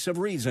voice of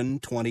reason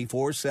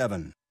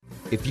 24/7.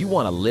 If you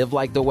want to live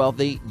like the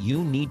wealthy,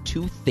 you need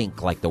to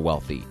think like the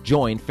wealthy.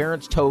 Join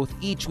Ferenc Toth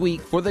each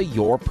week for the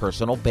Your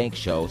Personal Bank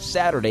Show,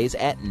 Saturdays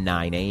at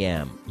 9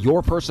 a.m.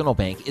 Your Personal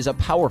Bank is a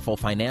powerful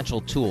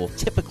financial tool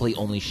typically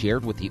only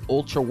shared with the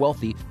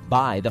ultra-wealthy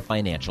by the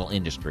financial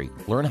industry.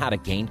 Learn how to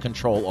gain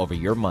control over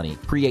your money,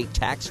 create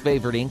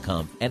tax-favored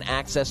income, and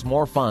access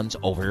more funds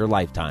over your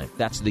lifetime.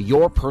 That's the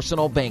Your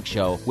Personal Bank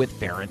Show with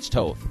Ferenc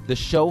Toth, the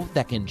show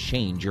that can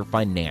change your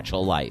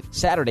financial life.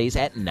 Saturdays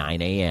at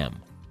 9 a.m.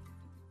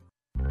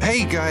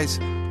 Hey guys,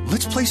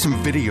 let's play some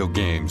video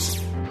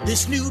games.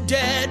 This new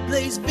dad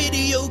plays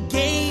video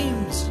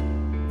games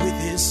with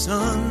his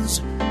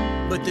sons,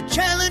 but the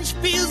challenge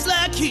feels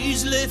like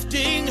he's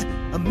lifting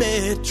a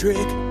metric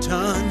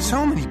ton.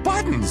 So many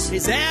buttons.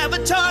 His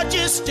avatar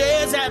just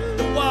stares at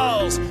the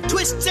walls,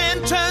 twists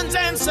and turns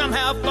and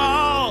somehow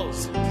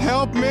falls.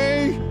 Help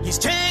me! He's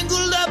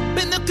tangled up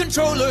in the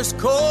controller's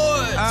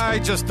cords. I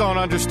just don't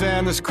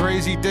understand this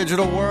crazy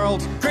digital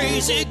world.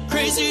 Crazy,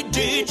 crazy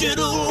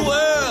digital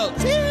world.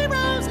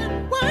 Zeros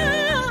and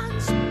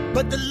ones.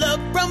 But the love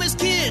from his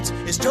kids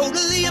is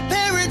totally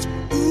apparent.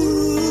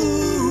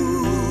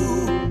 Ooh.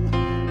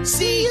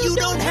 See, you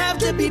don't have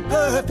to be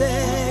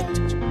perfect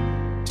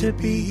to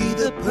be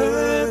the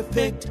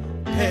perfect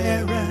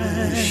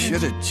parent. You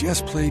should have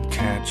just played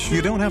catch.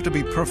 You don't have to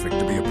be perfect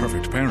to be a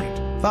perfect parent.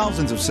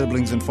 Thousands of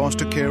siblings in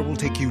foster care will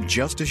take you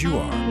just as you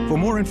are. For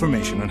more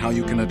information on how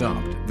you can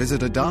adopt, visit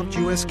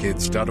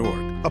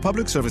adoptuskids.org. A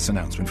public service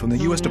announcement from the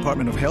U.S.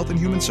 Department of Health and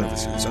Human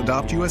Services,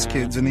 Adopt U.S.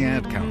 Kids, and the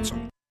Ad Council.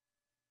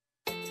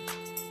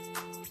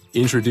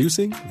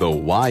 Introducing the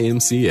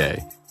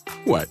YMCA.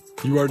 What,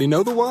 you already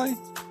know the why?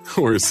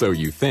 Or so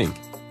you think.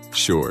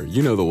 Sure,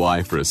 you know the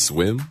why for a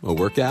swim, a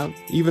workout,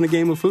 even a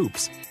game of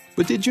hoops.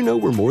 But did you know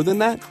we're more than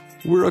that?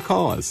 We're a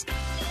cause.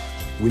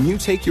 When you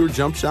take your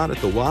jump shot at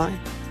the Y,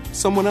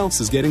 someone else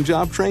is getting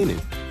job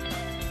training.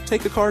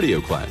 Take a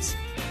cardio class,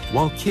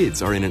 while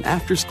kids are in an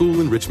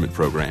after-school enrichment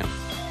program.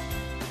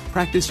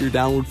 Practice your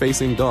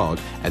downward-facing dog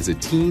as a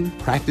teen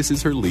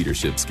practices her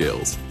leadership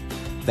skills.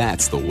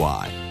 That's the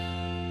why.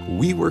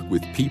 We work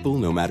with people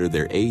no matter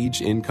their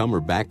age, income,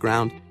 or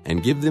background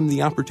and give them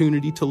the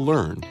opportunity to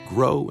learn,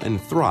 grow, and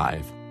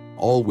thrive,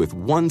 all with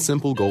one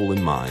simple goal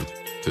in mind,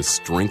 to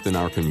strengthen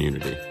our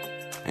community.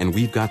 And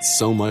we've got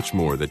so much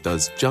more that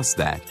does just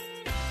that.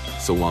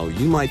 So while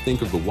you might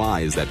think of the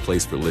Y as that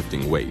place for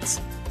lifting weights,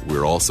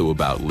 we're also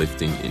about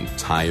lifting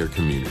entire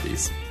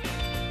communities.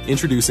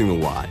 Introducing the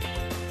Y.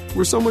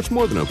 We're so much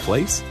more than a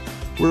place.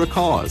 We're a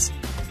cause.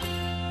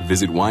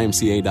 Visit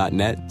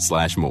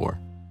ymca.net/more.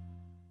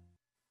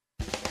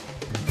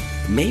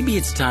 Maybe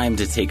it's time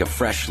to take a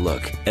fresh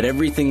look at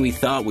everything we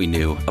thought we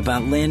knew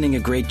about landing a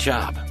great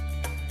job.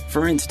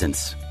 For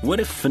instance, what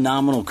if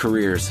phenomenal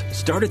careers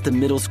start at the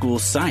middle school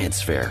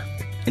science fair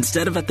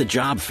instead of at the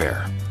job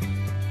fair?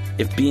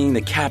 If being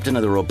the captain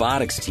of the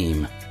robotics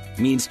team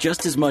means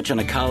just as much on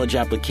a college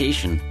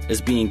application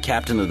as being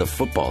captain of the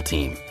football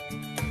team.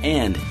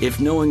 And if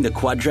knowing the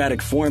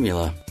quadratic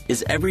formula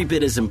is every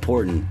bit as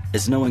important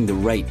as knowing the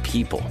right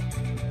people.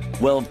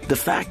 Well, the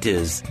fact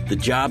is, the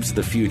jobs of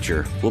the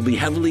future will be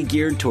heavily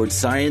geared towards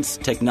science,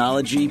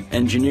 technology,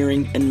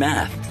 engineering, and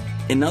math.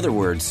 In other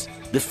words,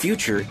 the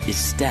future is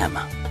STEM.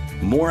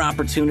 More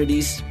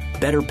opportunities,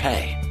 better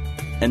pay.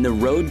 And the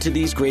road to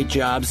these great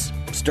jobs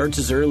starts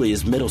as early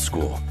as middle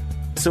school.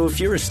 So if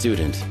you're a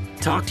student,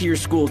 talk to your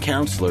school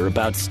counselor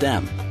about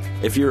STEM.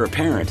 If you're a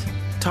parent,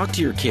 talk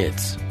to your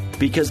kids.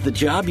 Because the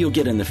job you'll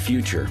get in the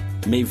future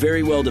may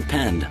very well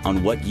depend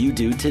on what you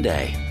do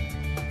today.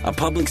 A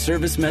public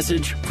service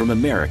message from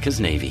America's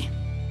Navy.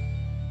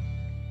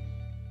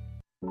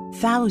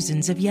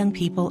 Thousands of young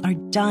people are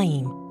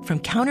dying from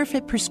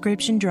counterfeit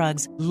prescription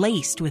drugs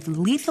laced with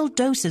lethal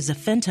doses of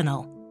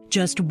fentanyl.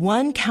 Just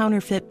one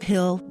counterfeit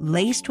pill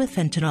laced with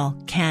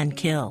fentanyl can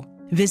kill.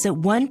 Visit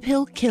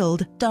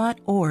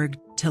onepillkilled.org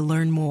to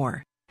learn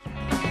more.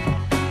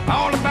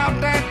 All about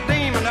that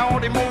demon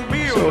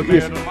automobile. So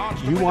if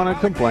you want to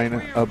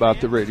complain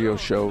about the radio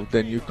show,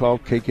 then you call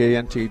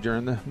KKNT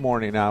during the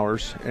morning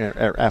hours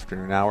or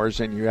afternoon hours,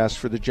 and you ask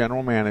for the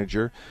general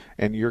manager,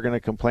 and you're going to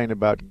complain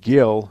about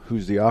Gil,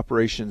 who's the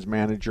operations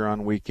manager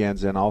on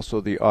weekends and also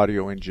the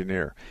audio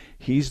engineer.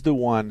 He's the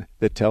one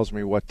that tells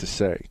me what to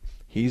say.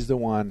 He's the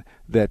one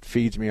that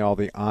feeds me all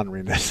the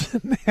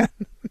orneriness.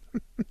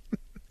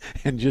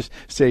 And just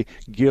say,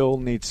 Gil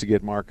needs to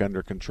get Mark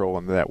under control,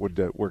 and that would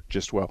work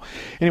just well.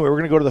 Anyway, we're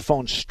going to go to the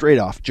phone straight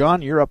off.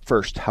 John, you're up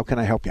first. How can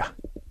I help you?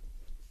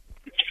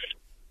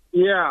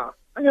 Yeah,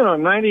 I got a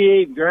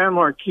 98 Grand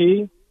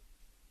Marquis,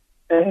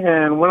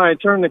 and when I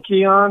turn the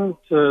key on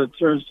to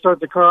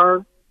start the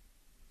car,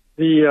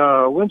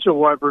 the windshield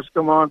wipers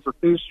come on for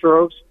 2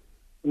 strokes,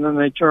 and then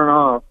they turn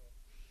off.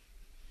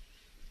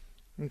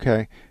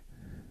 Okay.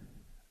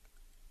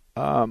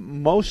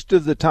 Most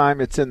of the time,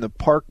 it's in the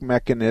park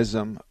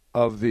mechanism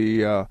of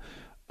the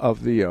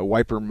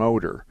wiper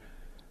motor.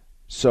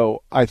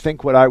 So I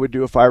think what I would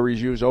do if I were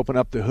you is open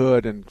up the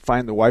hood and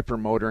find the wiper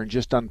motor and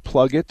just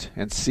unplug it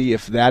and see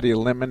if that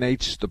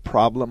eliminates the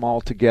problem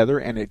altogether,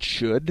 and it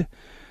should.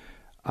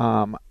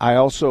 I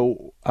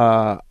also,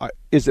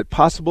 is it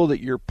possible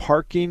that you're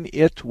parking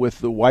it with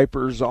the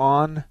wipers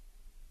on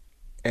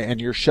and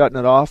you're shutting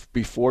it off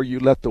before you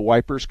let the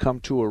wipers come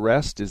to a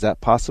rest? Is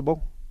that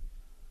possible?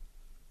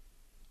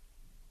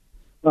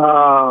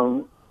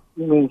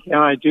 You mean, can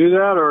I do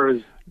that, or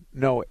is...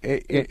 No,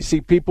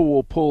 see, people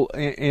will pull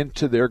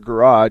into their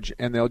garage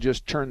and they'll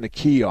just turn the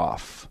key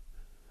off,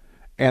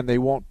 and they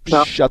won't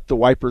shut the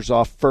wipers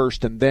off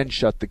first and then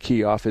shut the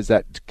key off. Is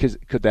that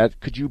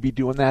could you be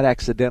doing that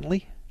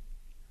accidentally?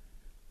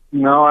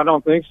 No, I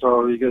don't think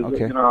so, because I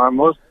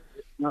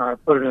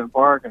put it in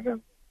park and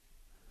then,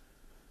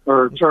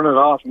 or turn it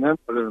off and then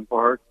put it in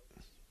park.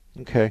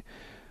 Okay.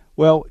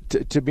 Well,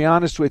 to be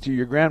honest with you,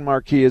 your Grand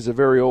Marquis is a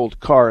very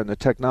old car, and the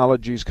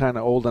technology is kind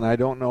of old, and I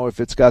don't know if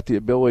it's got the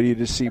ability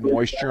to see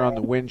moisture on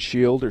the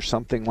windshield or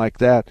something like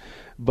that.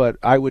 But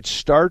I would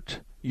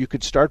you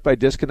could start by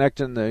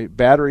disconnecting the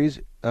battery's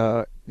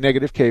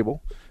negative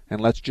cable,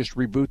 and let's just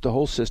reboot the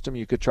whole system.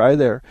 You could try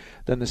there.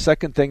 Then the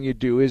second thing you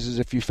do is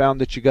if you found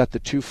that you got the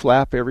 2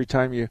 flap every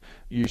time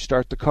you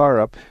start the car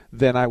up,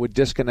 then I would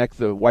disconnect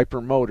the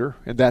wiper motor,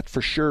 and that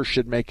for sure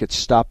should make it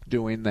stop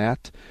doing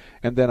that.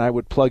 And then I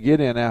would plug it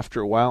in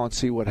after a while and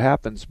see what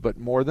happens. But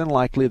more than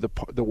likely,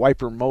 the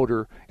wiper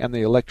motor and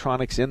the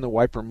electronics in the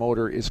wiper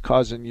motor is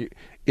causing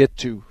it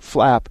to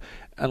flap,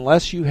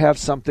 unless you have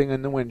something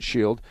in the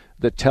windshield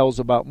that tells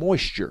about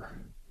moisture.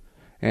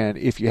 And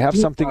if you have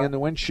something in the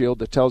windshield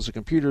that tells the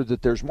computer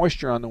that there's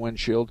moisture on the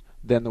windshield,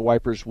 then the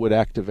wipers would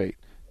activate.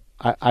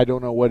 I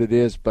don't know what it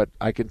is, but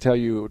I can tell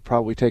you it would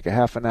probably take a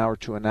half an hour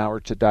to an hour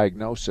to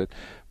diagnose it.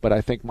 But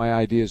I think my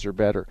ideas are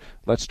better.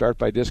 Let's start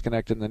by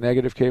disconnecting the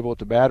negative cable at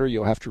the battery.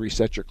 You'll have to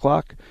reset your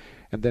clock.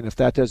 And then if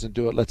that doesn't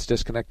do it, let's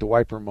disconnect the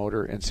wiper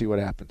motor and see what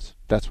happens.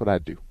 That's what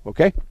I'd do.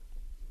 Okay?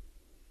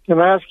 Can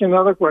I ask you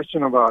another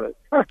question about it?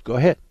 Go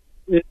ahead.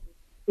 It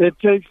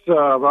takes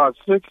about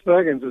 6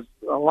 seconds. It's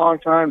a long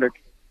time to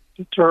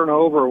turn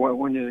over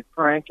when you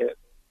crank it.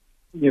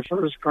 When you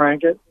first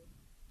crank it.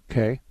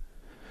 Okay.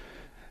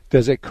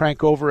 Does it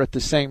crank over at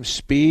the same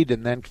speed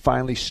and then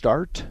finally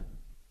start?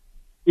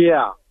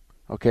 Yeah.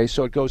 Okay,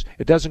 so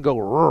it doesn't go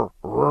rrr,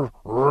 rrr,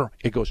 rrr.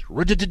 It goes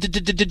right?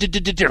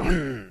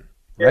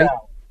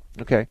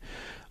 Okay.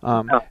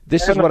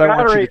 This is what I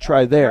want you to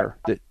try there.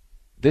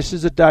 This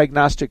is a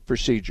diagnostic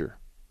procedure.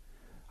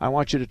 I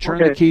want you to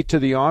turn the key to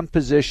the on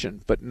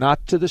position, but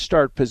not to the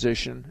start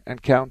position,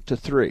 and count to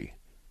 3.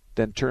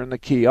 Then turn the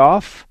key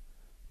off,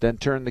 then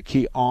turn the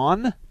key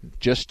on,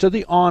 just to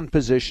the on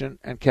position,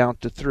 and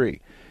count to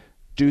 3.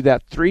 Do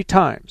that 3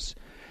 times.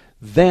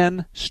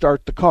 Then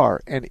start the car.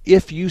 And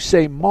if you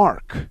say,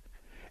 Mark,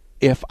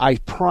 if I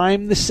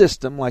prime the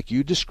system like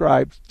you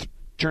described,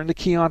 turn the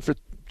key on for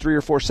 3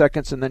 or 4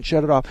 seconds and then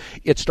shut it off,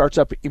 it starts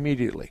up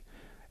immediately.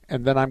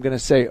 And then I'm going to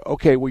say,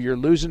 okay, well, you're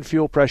losing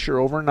fuel pressure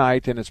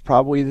overnight, and it's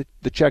probably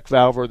the check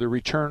valve or the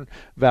return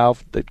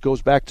valve that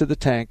goes back to the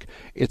tank.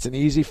 It's an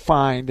easy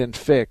find and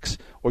fix,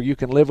 or you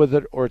can live with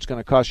it, or it's going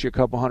to cost you a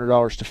couple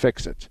 $100 to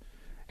fix it.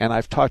 and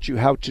I've taught you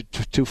how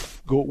to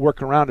go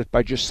work around it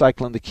by just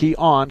cycling the key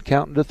on,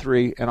 counting to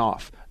 3, and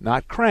off.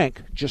 Not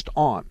crank, just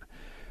on.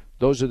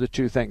 Those are the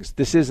two things.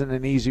 This isn't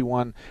an easy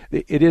one.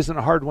 It isn't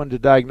a hard one to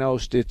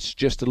diagnose. It's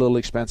just a little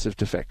expensive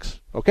to fix.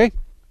 Okay?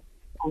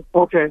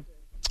 Okay.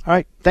 All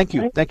right. Thank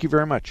you. Thank you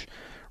very much.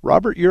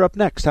 Robert, you're up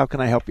next. How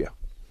can I help you?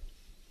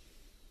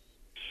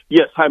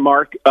 Yes. Hi,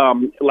 Mark.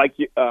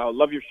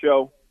 Love your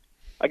show.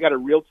 I got a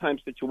real-time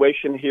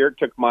situation here.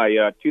 Took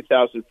my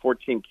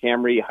 2014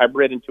 Camry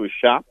hybrid into a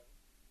shop.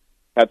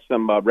 Had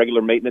some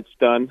regular maintenance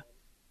done.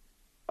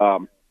 A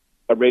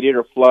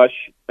radiator flush,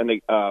 and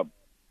the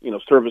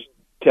service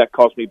tech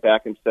calls me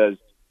back and says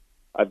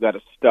I've got a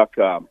stuck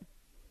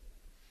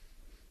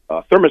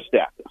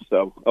thermostat.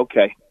 So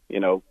okay,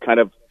 kind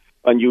of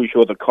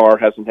unusual. The car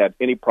hasn't had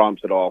any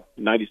problems at all.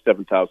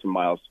 97,000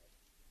 miles.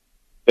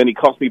 Then he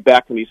calls me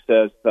back and he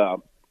says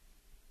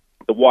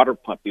the water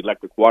pump, the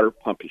electric water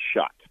pump, is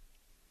shot.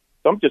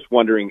 So I'm just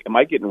wondering, am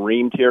I getting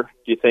reamed here,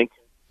 do you think?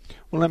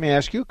 Well, let me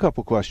ask you a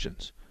couple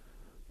questions.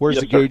 Where's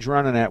Yes, the gauge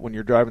running at when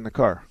you're driving the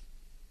car?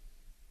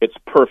 It's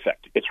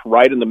perfect. It's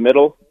right in the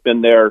middle.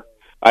 Been there.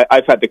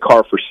 I've had the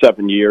car for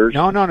 7 years.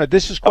 No.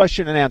 This is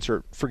question and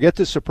answer. Forget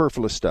the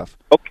superfluous stuff.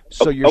 Okay.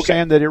 So you're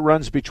saying that it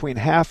runs between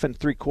 1/2 and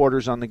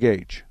 3/4 on the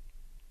gauge?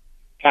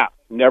 Half.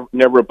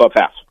 Never above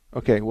half.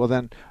 Okay, well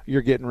then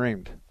you're getting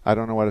reamed. I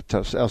don't know what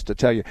else to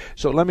tell you.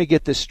 So let me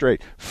get this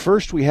straight.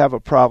 First, we have a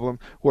problem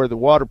where the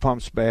water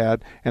pump's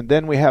bad, and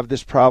then we have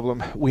this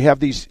problem. We have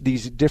these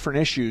different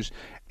issues,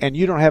 and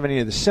you don't have any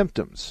of the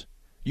symptoms.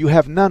 You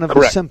have none of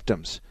the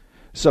symptoms.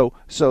 So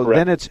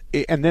then it's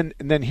and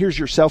then here's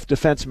your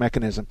self-defense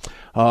mechanism.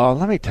 Oh,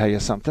 let me tell you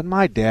something.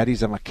 My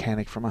daddy's a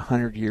mechanic from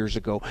 100 years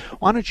ago.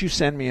 Why don't you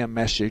send me a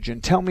message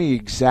and tell me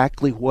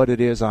exactly what it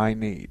is I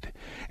need?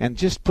 And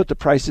just put the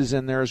prices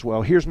in there as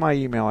well. Here's my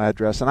email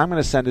address, and I'm going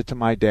to send it to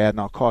my dad, and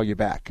I'll call you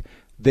back.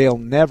 They'll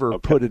never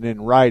put it in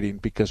writing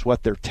because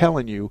what they're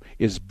telling you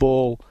is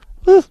bull.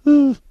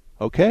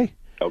 Okay?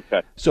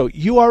 Okay. So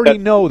you already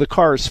know the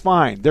car is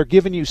fine. They're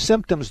giving you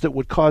symptoms that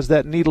would cause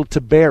that needle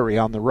to bury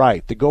on the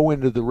right, to go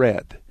into the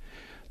red.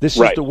 This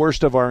is the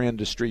worst of our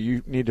industry.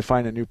 You need to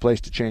find a new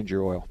place to change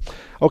your oil.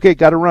 Okay,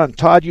 got to run.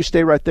 Todd, you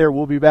stay right there.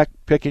 We'll be back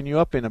picking you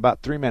up in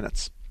about 3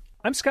 minutes.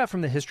 I'm Scott from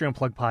the History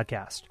Unplugged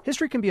podcast.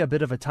 History can be a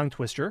bit of a tongue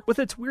twister with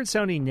its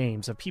weird-sounding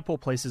names of people,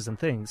 places, and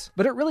things,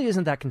 but it really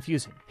isn't that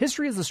confusing.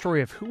 History is the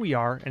story of who we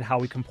are and how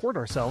we comport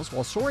ourselves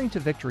while soaring to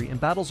victory in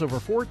battles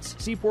over forts,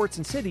 seaports,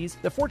 and cities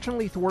that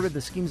fortunately thwarted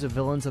the schemes of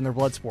villains and their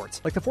blood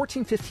sports, like the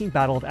 1415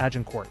 Battle of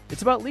Agincourt.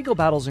 It's about legal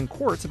battles in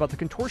courts, about the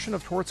contortion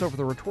of torts over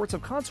the retorts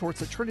of consorts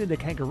that turned into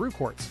kangaroo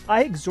courts.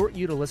 I exhort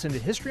you to listen to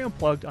History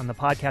Unplugged on the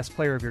podcast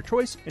player of your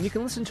choice, and you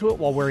can listen to it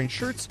while wearing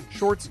shirts,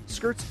 shorts,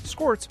 skirts,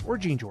 skirts, or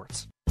jean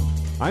jorts.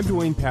 I'm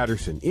Dwayne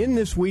Patterson, in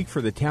this week for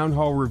the Town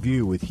Hall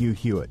Review with Hugh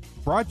Hewitt,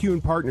 brought to you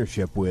in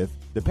partnership with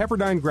the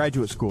Pepperdine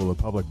Graduate School of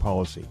Public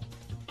Policy.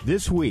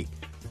 This week,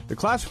 the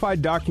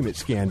classified document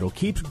scandal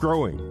keeps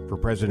growing for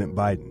President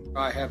Biden.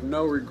 I have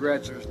no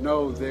regrets. There's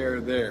no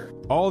there.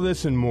 All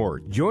this and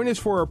more. Join us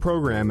for our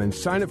program and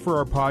sign up for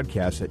our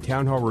podcast at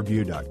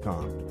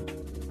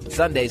townhallreview.com.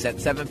 Sundays at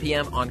 7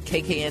 p.m. on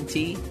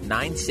KKNT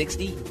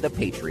 960 The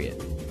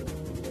Patriot.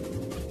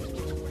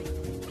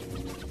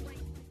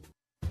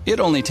 It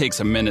only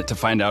takes a minute to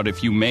find out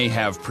if you may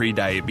have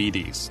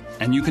prediabetes,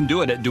 and you can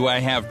do it at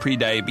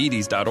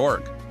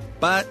doihaveprediabetes.org.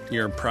 But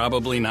you're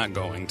probably not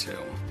going to.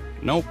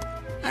 Nope.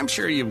 I'm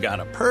sure you've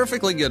got a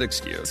perfectly good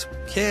excuse.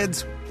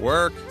 Kids,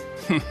 work.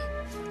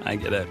 I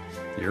get it.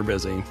 You're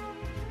busy.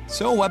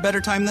 So what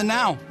better time than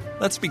now?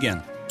 Let's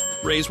begin.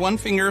 Raise one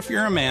finger if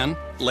you're a man.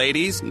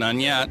 Ladies, none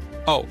yet.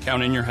 Oh,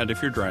 count in your head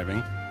if you're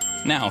driving.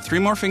 Now, 3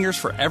 more fingers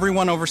for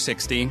everyone over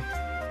 60,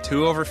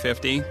 2 over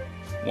 50,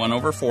 1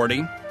 over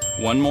 40,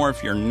 1 more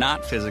if you're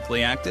not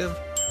physically active,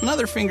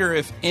 another finger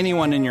if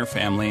anyone in your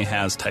family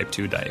has type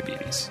 2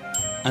 diabetes,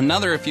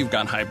 another if you've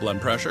got high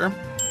blood pressure.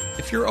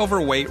 If you're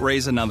overweight,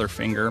 raise another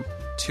finger,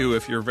 2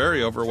 if you're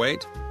very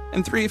overweight,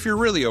 and 3 if you're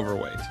really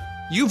overweight.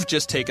 You've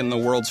just taken the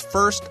world's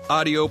first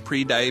audio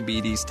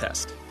prediabetes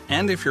test.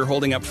 And if you're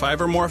holding up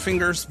 5 or more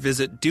fingers,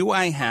 visit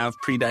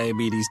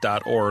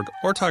doihaveprediabetes.org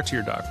or talk to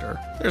your doctor.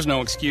 There's no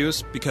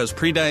excuse because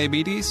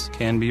prediabetes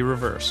can be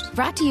reversed.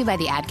 Brought to you by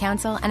the Ad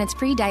Council and its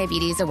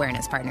pre-diabetes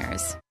awareness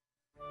partners.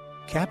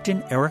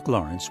 Captain Eric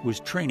Lawrence was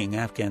training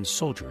Afghan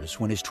soldiers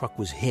when his truck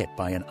was hit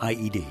by an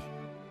IED.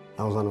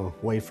 I was on the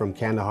way from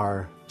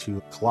Kandahar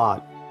to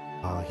Kalat,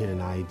 hit an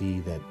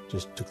IED that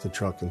just took the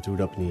truck and threw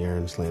it up in the air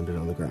and slammed it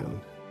on the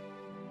ground.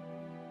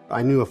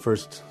 I knew at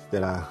first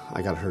that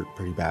I got hurt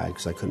pretty bad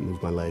because I couldn't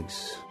move my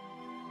legs.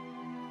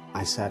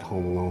 I sat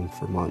home alone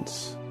for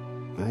months.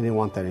 I didn't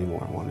want that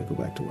anymore. I wanted to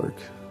go back to work.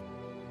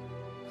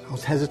 I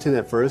was hesitant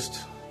at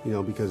first,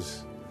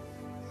 because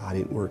I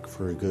didn't work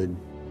for a good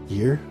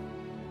year.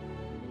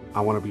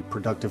 I want to be a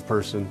productive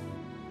person.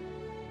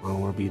 I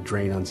don't want to be a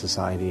drain on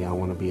society. I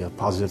want to be a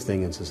positive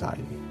thing in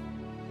society.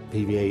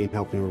 PVA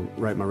helped me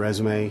write my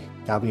resume,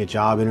 got me a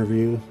job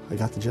interview. I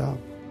got the job.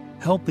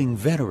 Helping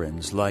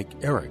veterans like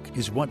Eric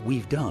is what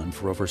we've done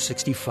for over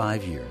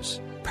 65 years.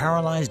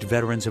 Paralyzed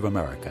Veterans of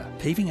America,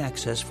 paving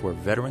access for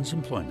veterans'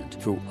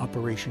 employment through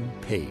Operation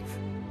PAVE.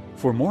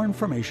 For more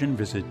information,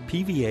 visit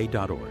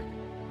pva.org.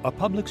 A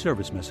public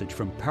service message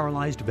from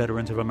Paralyzed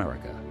Veterans of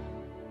America.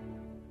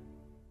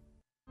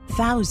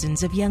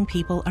 Thousands of young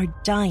people are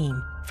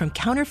dying from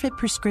counterfeit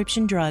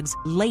prescription drugs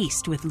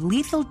laced with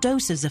lethal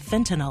doses of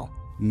fentanyl.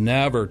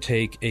 Never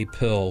take a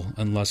pill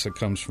unless it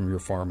comes from your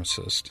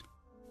pharmacist.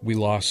 We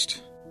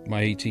lost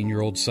my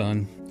 18-year-old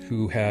son,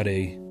 who had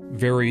a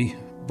very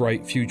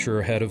bright future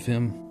ahead of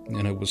him,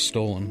 and it was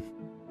stolen.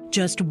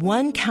 Just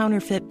one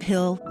counterfeit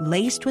pill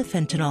laced with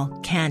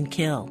fentanyl can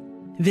kill.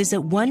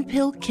 Visit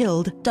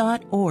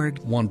onepillkilled.org.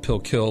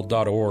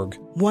 onepillkilled.org.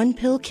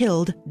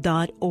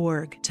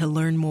 onepillkilled.org to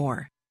learn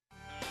more.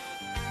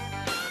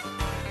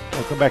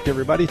 Welcome back,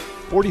 everybody.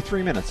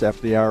 43 minutes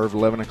after the hour of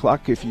 11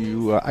 o'clock. If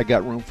you, I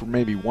got room for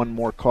maybe one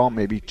more call,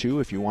 maybe two,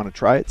 if you want to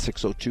try it.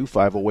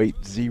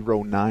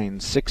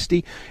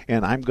 602-508-0960.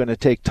 And I'm going to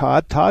take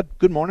Todd. Todd,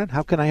 good morning.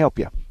 How can I help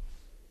you?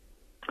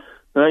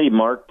 Hey,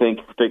 Mark. Thank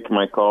you for taking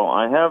my call.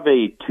 I have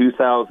a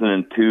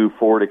 2002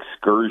 Ford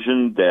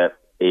Excursion that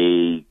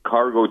a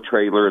cargo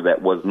trailer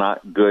that was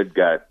not good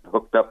got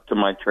hooked up to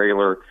my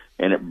trailer,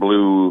 and it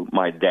blew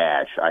my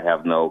dash. I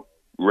have no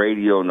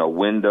radio, no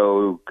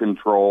window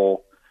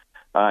control.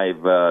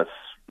 I've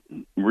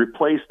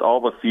replaced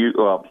all the fuse,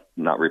 well,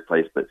 not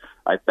replaced, but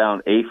I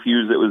found a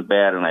fuse that was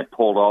bad, and I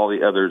pulled all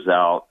the others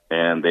out,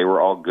 and they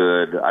were all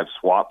good. I've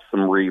swapped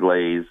some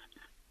relays.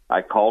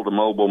 I called a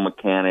mobile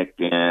mechanic,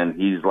 and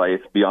he's like,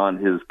 it's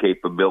beyond his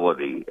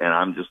capability, and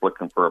I'm just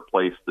looking for a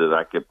place that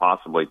I could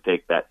possibly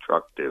take that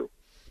truck to.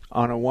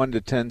 On a 1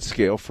 to 10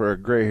 scale, for a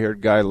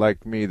gray-haired guy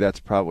like me, that's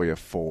probably a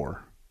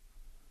 4.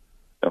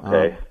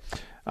 Okay.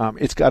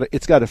 It's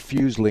got a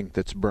fuse link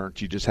that's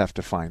burnt. You just have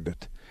to find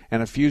it.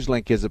 And a fuse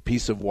link is a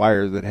piece of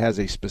wire that has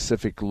a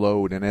specific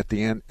load, and at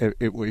the end,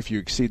 if you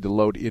exceed the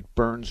load, it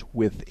burns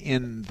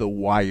within the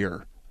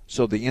wire.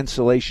 So the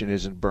insulation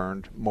isn't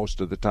burned most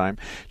of the time,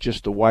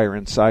 just the wire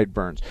inside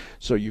burns.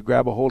 So you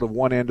grab a hold of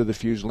one end of the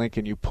fuse link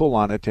and you pull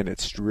on it, and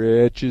it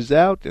stretches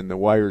out, and the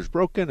wire's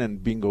broken,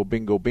 and bingo,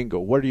 bingo, bingo.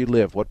 Where do you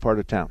live? What part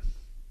of town?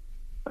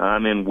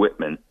 I'm in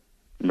Whitman,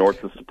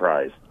 north of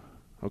Surprise.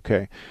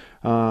 Okay.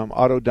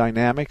 Auto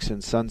Dynamics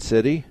in Sun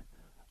City,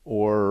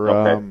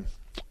 or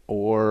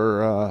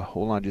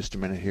hold on just a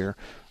minute here.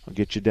 I'll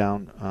get you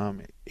down.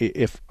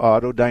 If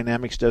Auto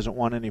Dynamics doesn't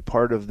want any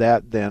part of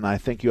that, then I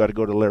think you ought to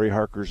go to Larry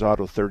Harker's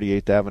Auto,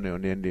 38th Avenue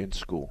in Indian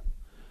School.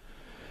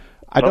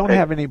 I don't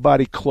have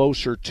anybody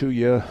closer to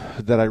you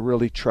that I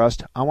really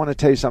trust. I want to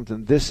tell you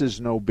something. This is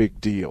no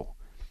big deal.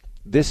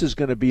 This is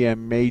going to be a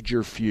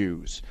major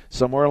fuse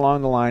somewhere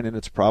along the line, and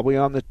it's probably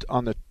on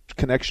the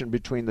connection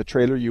between the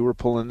trailer you were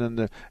pulling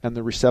and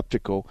the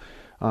receptacle.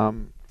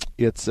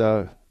 It's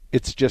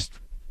just,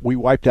 we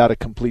wiped out a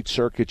complete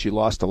circuit. You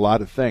lost a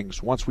lot of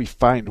things. Once we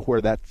find where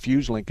that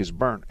fuse link is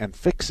burnt and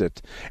fix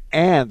it,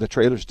 and the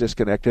trailer's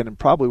disconnected, and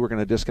probably we're going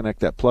to disconnect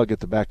that plug at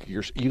the back of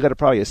your. You got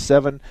probably a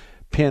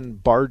 7-pin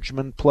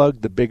Bargeman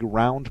plug, the big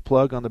round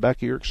plug on the back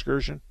of your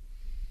Excursion.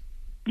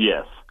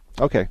 Yes.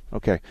 Okay.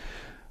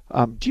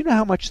 Do you know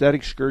how much that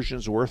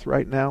Excursion's worth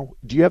right now?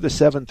 Do you have the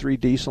 7.3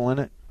 diesel in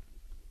it?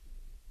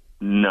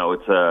 No,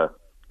 it's a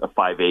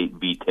 5.8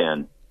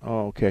 V10.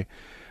 Oh, okay.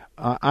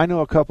 I know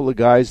a couple of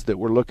guys that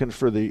were looking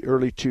for the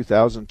early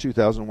 2000,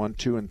 2001,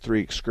 2, and 3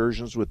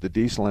 Excursions with the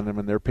diesel in them,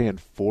 and they're paying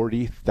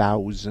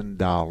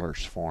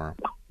 $40,000 for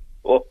them.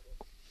 Oh.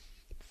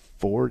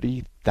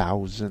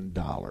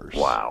 $40,000.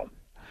 Wow.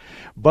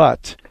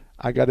 But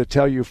I got to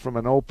tell you, from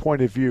an old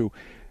point of view,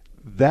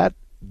 that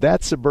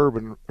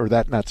Suburban, or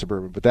that not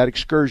Suburban, but that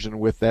Excursion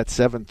with that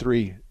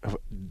 7.3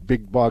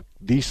 big block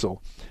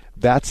diesel,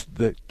 that's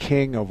the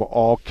king of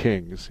all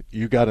kings.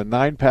 You got a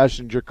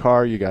 9-passenger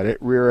car, you got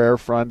rear air,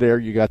 front air,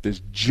 you got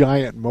this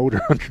giant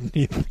motor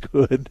underneath the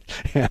hood,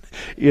 and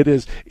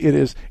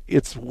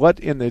it's what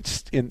in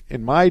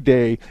my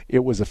day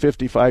it was a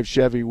 55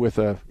 Chevy with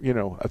a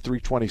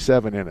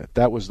 327 in it.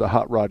 That was the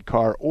hot rod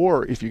car.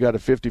 Or if you got a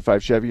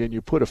 55 Chevy and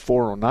you put a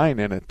 409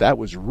 in it, that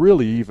was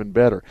really even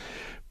better.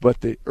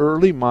 But the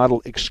early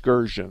model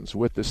Excursions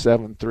with the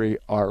 7.3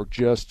 are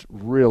just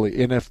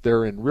really, and if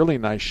they're in really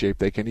nice shape,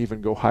 they can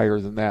even go higher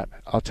than that.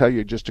 I'll tell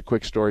you just a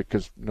quick story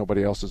because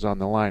nobody else is on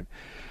the line.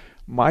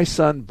 My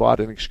son bought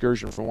an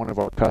Excursion from one of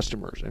our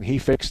customers, and he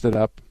fixed it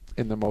up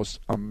in the most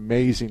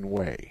amazing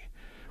way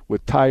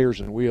with tires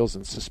and wheels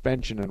and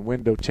suspension and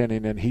window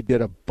tinting, and he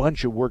did a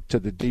bunch of work to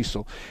the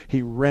diesel.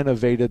 He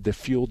renovated the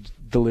fuel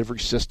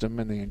delivery system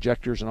and the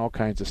injectors and all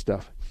kinds of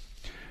stuff.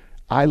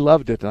 I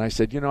loved it, and I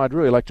said, I'd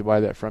really like to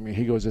buy that from you.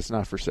 He goes, it's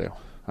not for sale.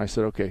 I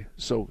said, okay.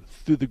 So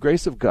through the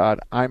grace of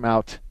God, I'm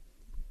out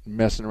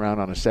messing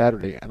around on a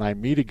Saturday, and I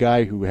meet a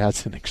guy who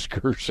has an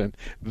Excursion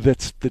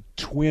that's the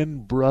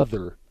twin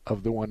brother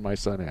of the one my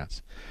son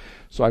has.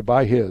 So I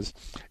buy his,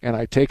 and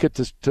I take it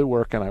to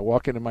work, and I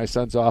walk into my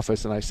son's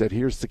office, and I said,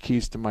 here's the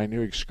keys to my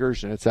new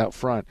Excursion. It's out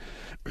front.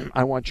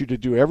 I want you to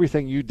do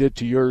everything you did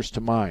to yours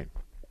to mine.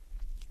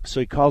 So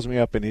he calls me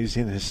up and he's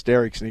in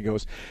hysterics and he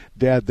goes,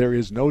 "Dad, there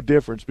is no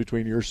difference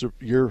between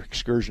your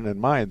excursion and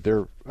mine.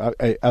 They're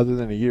other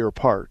than a year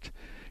apart."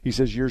 He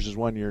says, "Yours is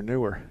 1 year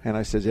newer." And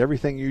I says,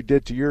 "Everything you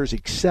did to yours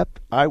except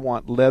I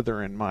want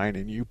leather in mine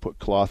and you put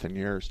cloth in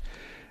yours."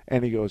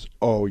 And he goes,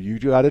 "Oh, you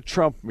got to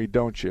trump me,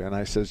 don't you?" And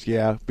I says,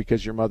 "Yeah,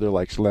 because your mother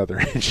likes leather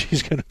and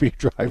she's going to be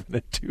driving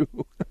it too."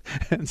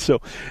 And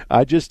so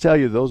I just tell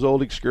you, those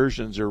old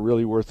excursions are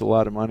really worth a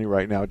lot of money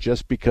right now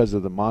just because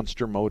of the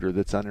monster motor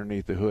that's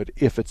underneath the hood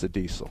if it's a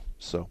diesel.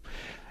 So,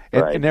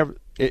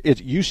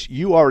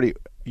 you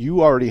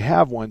already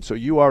have one, so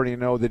you already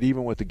know that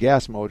even with the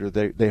gas motor,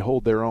 they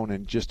hold their own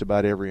in just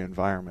about every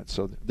environment.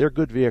 So they're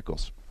good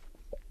vehicles.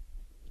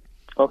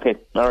 Okay.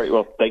 All right.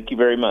 Well, thank you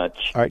very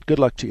much. All right. Good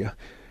luck to you.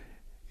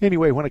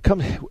 Anyway, when it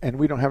comes, and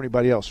we don't have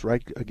anybody else,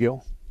 right,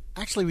 Gil?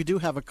 Actually, we do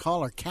have a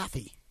caller,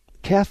 Kathy.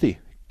 Kathy,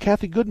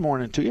 good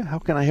morning to you. How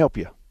can I help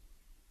you?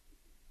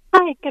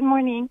 Hi, good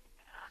morning.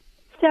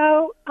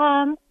 So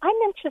I'm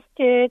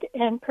interested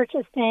in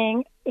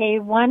purchasing a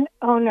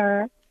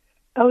one-owner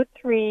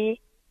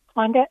 03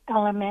 Honda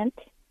Element,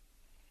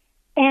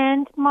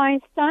 and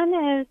my son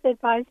is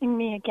advising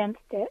me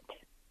against it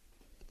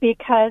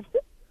because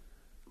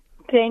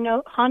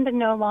Honda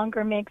no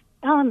longer makes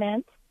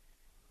Elements,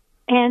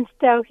 and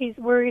so he's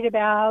worried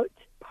about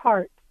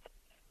parts.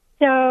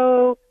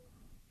 So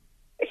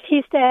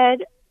he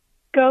said,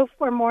 go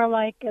for more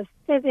like a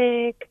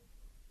Civic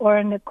or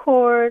an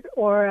Accord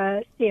or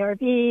a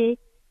CR-V.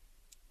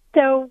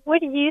 So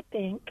what do you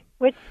think?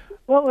 What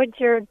would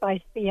your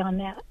advice be on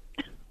that?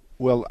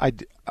 Well,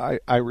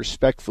 I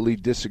respectfully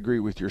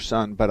disagree with your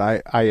son, but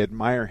I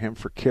admire him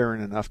for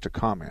caring enough to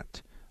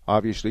comment.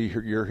 Obviously,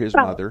 you're his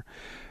mother.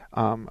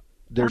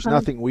 There's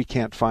nothing we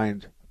can't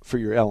find for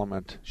your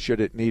Element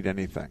should it need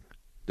anything.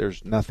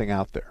 There's nothing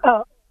out there.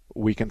 Oh.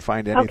 We can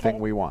find anything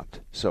we want.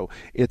 So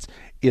it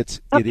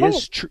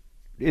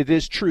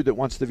is true that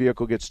once the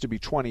vehicle gets to be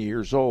 20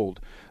 years old,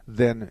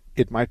 then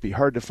it might be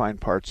hard to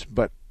find parts,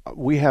 but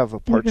we have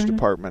a parts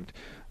department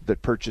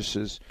that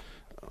purchases,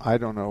 I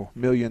don't know,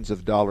 millions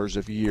of dollars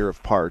a year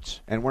of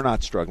parts, and we're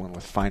not struggling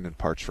with finding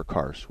parts for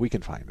cars. We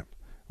can find them.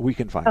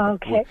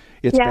 Okay.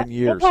 It's been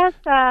years.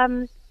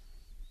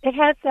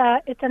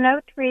 It's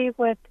an 03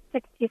 with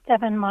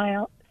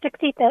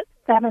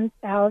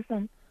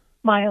 67,000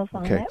 miles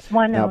on it,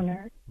 one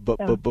owner.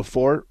 But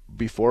before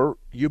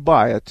you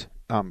buy it,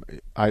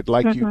 I'd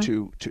like you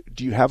to.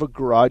 Do you have a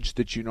garage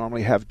that you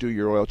normally have do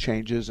your oil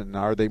changes, and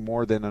are they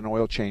more than an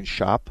oil change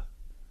shop?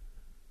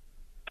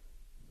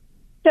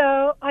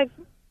 So I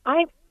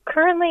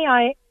currently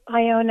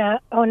own a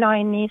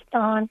 09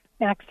 Nissan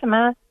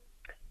Maxima,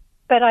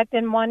 but I've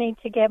been wanting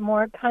to get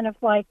more kind of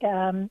like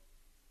a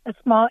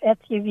small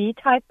SUV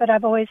type, but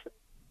I've always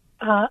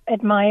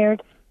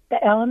admired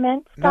the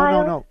Element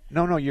style.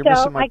 No, you're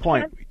missing my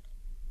point.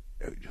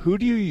 Who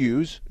do you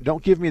use?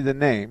 Don't give me the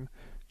name.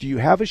 Do you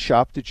have a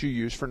shop that you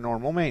use for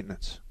normal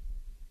maintenance?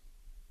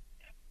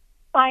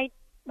 Like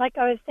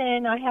I was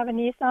saying, I have a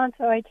Nissan,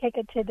 so I take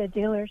it to the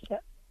dealership.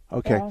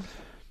 Okay.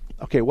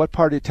 Okay, what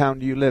part of town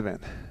do you live in?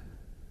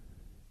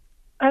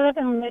 I live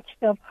in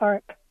Litchfield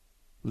Park.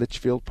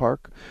 Litchfield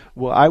Park?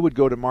 Well, I would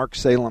go to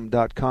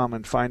marksalem.com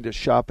and find a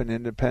shop, an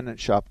independent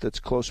shop that's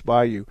close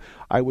by you.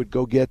 I would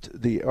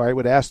I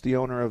would ask the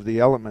owner of the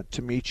Element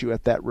to meet you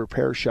at that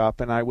repair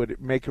shop, and I would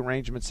make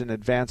arrangements in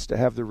advance to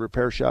have the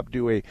repair shop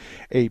do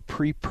a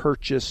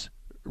pre-purchase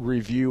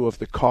review of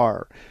the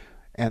car.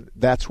 And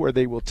that's where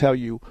they will tell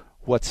you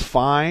what's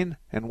fine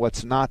and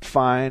what's not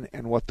fine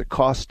and what the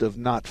cost of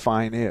not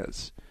fine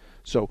is.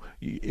 So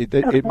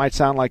it might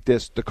sound like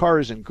this. The car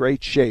is in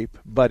great shape,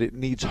 but it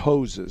needs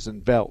hoses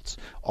and belts.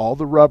 All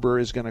the rubber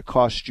is going to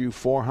cost you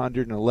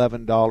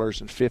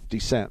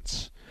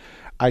 $411.50.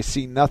 I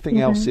see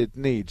nothing else it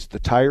needs. The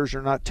tires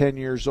are not 10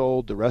 years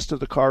old. The rest of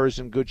the car is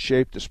in good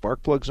shape. The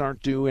spark plugs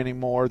aren't due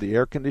anymore. The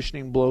air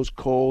conditioning blows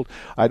cold.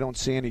 I don't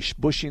see any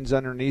bushings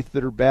underneath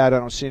that are bad. I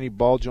don't see any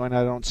ball joint.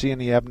 I don't see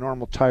any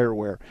abnormal tire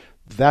wear.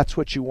 That's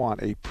what you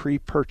want, a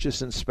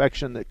pre-purchase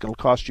inspection that can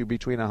cost you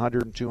between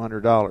 $100 and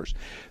 $200.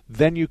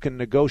 Then you can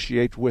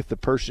negotiate with the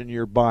person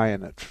you're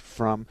buying it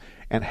from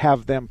and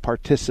have them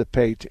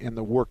participate in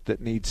the work that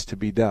needs to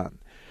be done.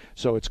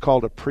 So it's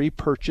called a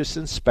pre-purchase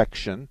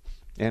inspection,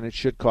 and it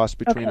should cost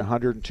between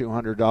 $100 and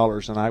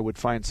 $200, and I would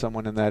find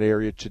someone in that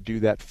area to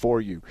do that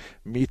for you.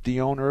 Meet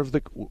the owner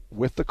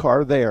with the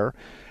car there,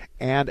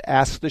 and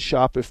ask the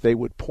shop if they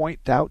would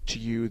point out to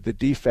you the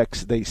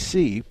defects they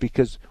see,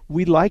 because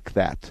we like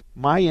that.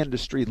 My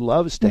industry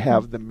loves to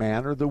have the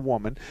man or the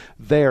woman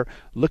there.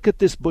 Look at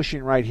this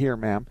bushing right here,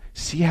 ma'am.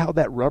 See how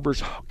that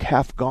rubber's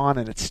half gone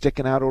and it's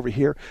sticking out over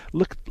here?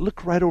 Look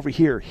right over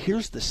here.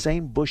 Here's the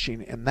same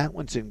bushing, and that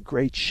one's in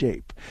great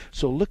shape.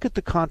 So look at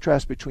the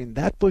contrast between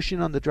that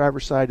bushing on the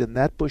driver's side and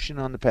that bushing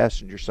on the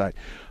passenger side.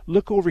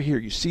 Look over here.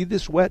 You see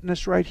this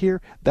wetness right here?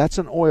 That's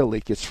an oil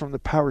leak. It's from the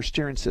power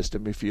steering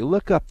system. If you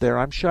look up there,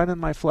 I'm shining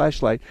my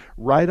flashlight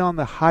right on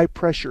the high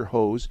pressure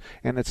hose,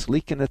 and it's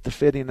leaking at the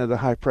fitting of the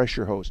high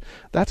pressure hose.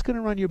 That's going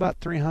to run you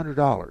about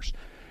 $300.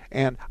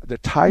 And the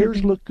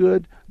tires look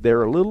good.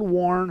 They're a little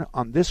worn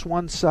on this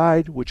one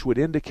side, which would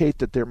indicate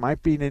that there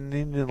might be an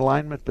Indian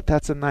alignment, but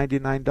that's a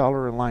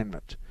 $99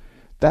 alignment.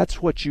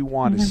 That's what you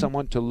want, is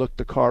someone to look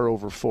the car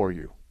over for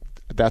you.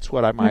 That's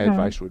what my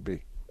advice would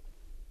be.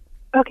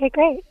 Okay,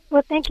 great.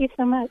 Well, thank you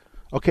so much.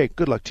 Okay,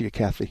 good luck to you,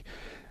 Kathy.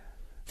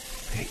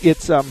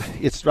 It's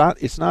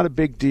not a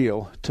big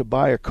deal to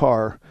buy a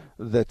car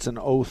that's an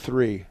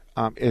 03,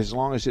 as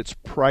long as it's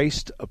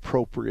priced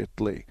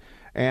appropriately.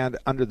 And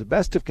under the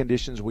best of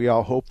conditions, we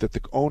all hope that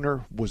the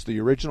owner was the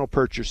original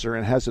purchaser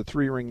and has a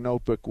 3-ring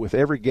notebook with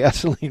every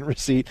gasoline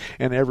receipt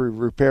and every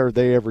repair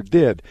they ever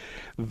did.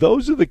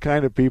 Those are the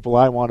kind of people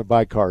I want to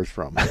buy cars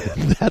from.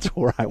 That's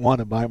where I want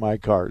to buy my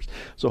cars.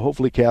 So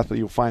hopefully, Kathy,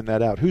 you'll find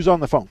that out. Who's on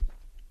the phone?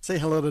 Say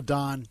hello to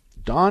Don.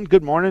 Don,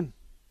 good morning.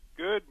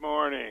 Good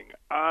morning.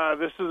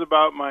 This is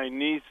about my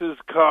niece's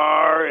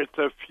car. It's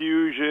a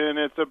Fusion.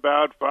 It's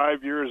about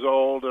 5 years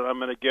old, and I'm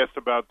going to guess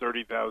about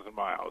 30,000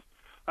 miles.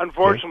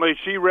 Unfortunately,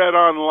 she read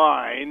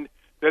online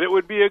that it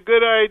would be a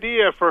good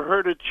idea for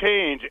her to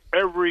change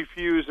every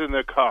fuse in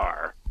the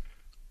car.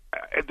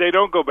 They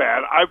don't go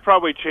bad. I've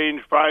probably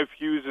changed 5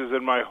 fuses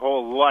in my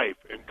whole life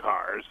in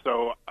cars.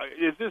 So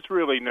is this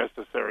really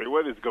necessary?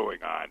 What is going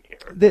on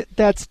here?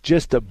 That's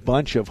just a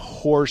bunch of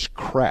horse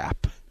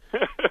crap.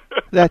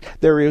 That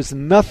there is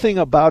nothing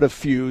about a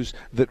fuse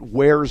that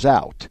wears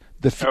out.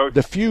 The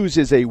fuse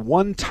is a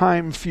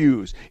one-time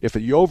fuse. If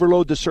you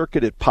overload the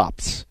circuit, it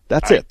pops.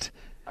 That's it.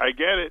 I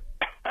get it.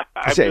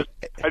 I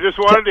just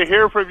wanted to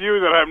hear from you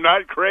that I'm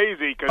not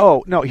crazy.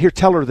 Oh, no, here,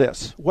 tell her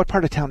this. What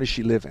part of town does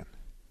she live in?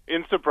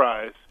 In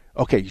Surprise.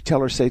 Okay, you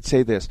tell her, say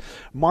this.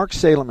 Mark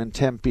Salem in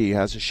Tempe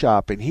has a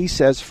shop, and he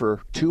says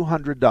for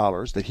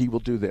 $200 that he will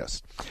do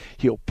this.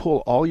 He'll pull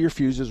all your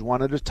fuses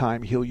one at a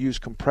time. He'll use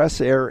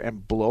compressed air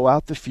and blow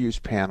out the fuse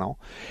panel.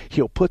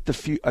 He'll put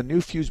a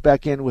new fuse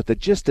back in with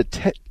just a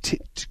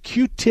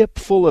Q-tip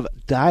full of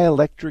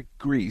dielectric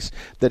grease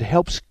that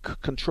helps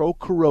control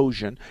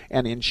corrosion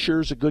and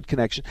ensures a good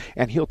connection.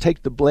 And he'll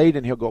take the blade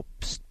and he'll go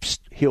psst, psst.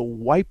 He'll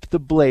wipe the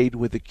blade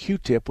with a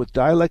Q-tip with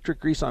dielectric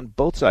grease on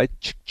both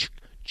sides.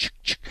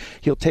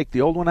 He'll take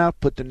the old one out,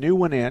 put the new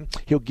one in.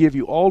 He'll give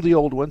you all the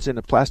old ones in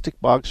a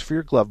plastic box for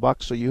your glove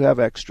box so you have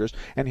extras,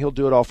 and he'll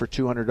do it all for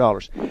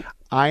 $200.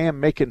 I am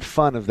making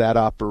fun of that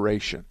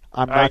operation.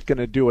 I'm not going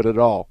to do it at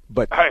all,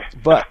 but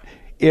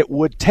it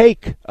would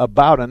take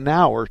about an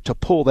hour to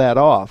pull that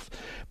off.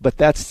 But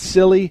that's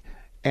silly,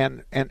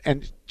 and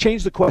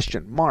change the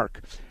question.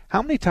 Mark,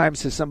 how many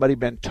times has somebody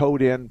been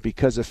towed in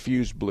because a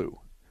fuse blew?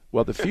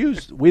 Well, the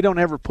fuse, we don't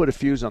ever put a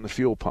fuse on the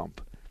fuel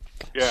pump.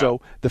 Yeah. So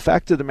the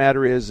fact of the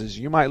matter is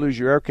you might lose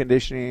your air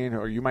conditioning,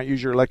 or you might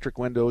use your electric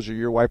windows or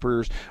your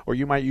wipers, or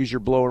you might use your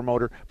blower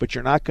motor, but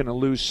you're not going to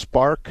lose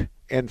spark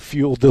and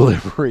fuel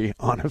delivery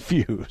on a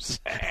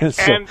fuse.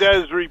 And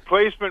does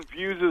replacement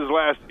fuses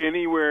last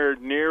anywhere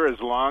near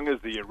as long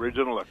as the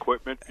original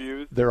equipment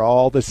fuse? They're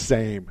all the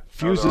same.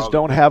 Fuses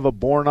don't have a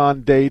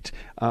born-on date.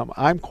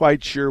 I'm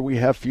quite sure we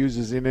have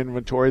fuses in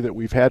inventory that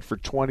we've had for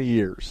 20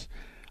 years.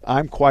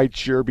 I'm quite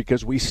sure,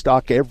 because we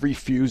stock every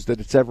fuse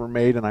that it's ever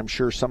made, and I'm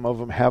sure some of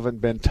them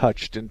haven't been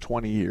touched in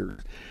 20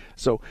 years.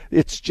 So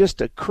it's just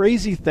a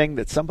crazy thing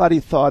that somebody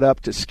thought up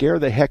to scare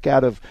the heck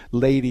out of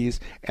ladies,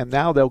 and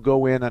now they'll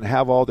go in and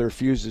have all their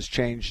fuses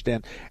changed.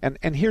 And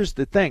here's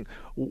the thing.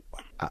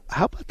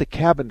 How about the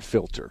cabin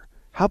filter?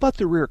 How about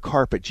the rear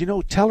carpet?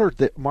 Tell her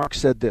that Mark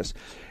said this.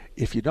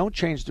 If you don't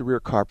change the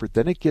rear carpet,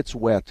 then it gets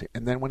wet,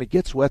 and then when it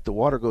gets wet, the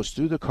water goes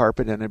through the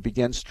carpet and it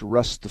begins to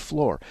rust the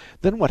floor.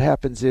 Then what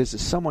happens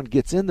is someone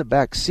gets in the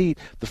back seat,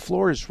 the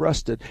floor is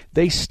rusted,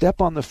 they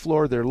step on the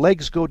floor, their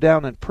legs go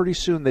down, and pretty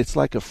soon it's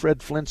like a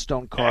Fred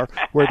Flintstone car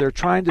where they're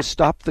trying to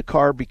stop the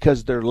car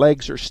because their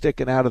legs are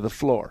sticking out of the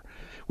floor,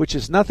 which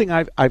is nothing.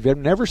 I've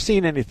never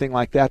seen anything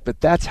like that, but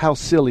that's how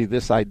silly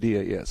this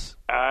idea is.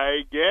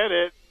 I get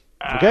it.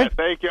 Okay.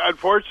 Thank you.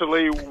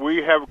 Unfortunately, we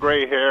have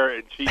gray hair,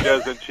 and she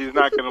doesn't. She's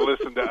not going to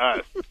listen to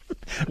us.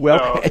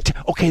 Well,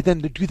 okay,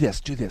 then do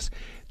this.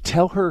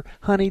 Tell her,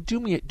 honey,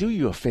 do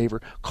you a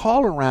favor.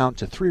 Call around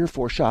to 3 or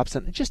 4 shops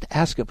and just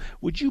ask them,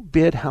 would you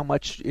bid how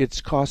much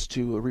it's cost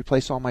to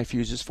replace all my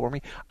fuses for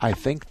me? I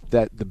think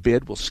that the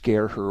bid will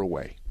scare her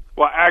away.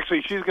 Well,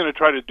 actually, she's going to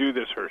try to do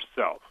this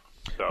herself.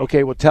 So.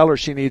 Okay, well, tell her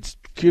she needs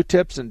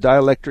Q-tips and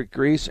dielectric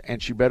grease,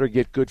 and she better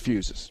get good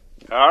fuses.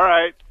 All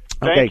right.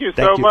 Thank you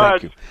so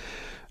much. Thank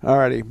you. All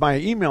righty. My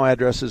email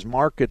address is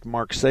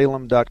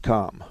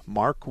mark@marksalem.com.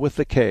 Mark with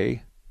a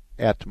K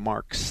at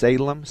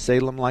marksalem,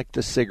 Salem like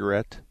the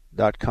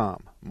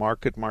cigarette.com.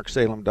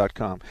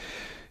 Mark@marksalem.com.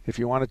 If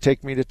you want to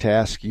take me to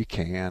task, you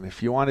can.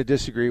 If you want to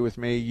disagree with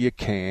me, you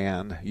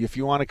can. If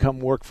you want to come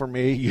work for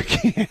me, you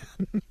can.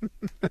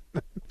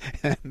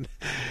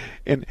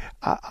 And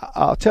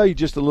I'll tell you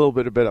just a little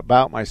bit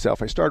about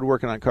myself. I started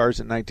working on cars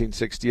in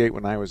 1968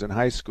 when I was in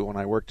high school, and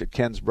I worked at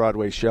Ken's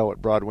Broadway Shell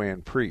at Broadway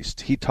and Priest.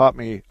 He taught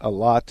me a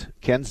lot.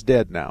 Ken's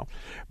dead now.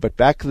 But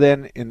back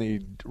then, in the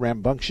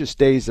rambunctious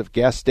days of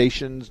gas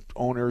station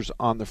owners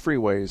on the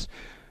freeways,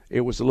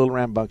 It was a little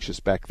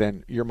rambunctious back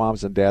then. Your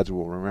moms and dads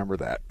will remember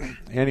that.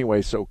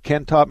 Anyway, so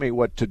Ken taught me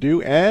what to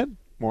do, and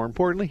more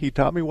importantly, he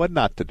taught me what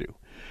not to do.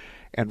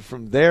 And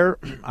from there,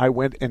 I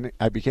went and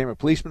I became a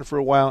policeman for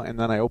a while, and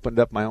then I opened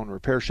up my own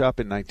repair shop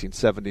in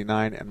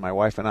 1979, and my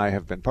wife and I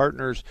have been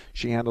partners.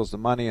 She handles the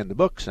money and the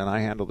books, and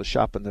I handle the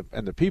shop and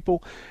the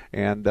people,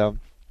 and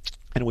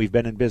we've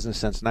been in business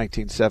since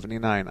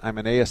 1979. I'm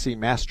an ASE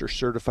Master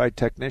Certified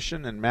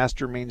Technician, and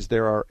Master means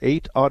there are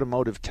 8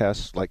 automotive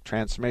tests like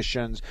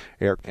transmissions,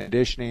 air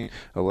conditioning,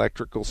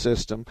 electrical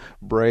system,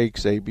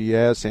 brakes,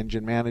 ABS,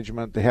 engine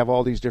management. They have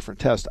all these different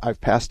tests. I've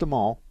passed them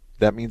all.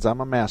 That means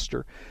I'm a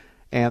master.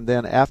 And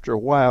then after a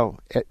while,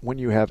 when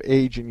you have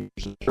age and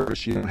years of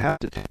service, you don't have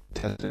to take the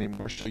test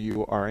anymore, so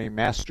you are a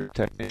Master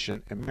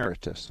Technician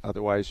Emeritus.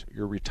 Otherwise,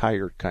 you're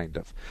retired, kind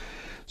of.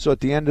 So at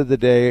the end of the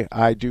day,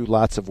 I do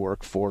lots of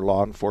work for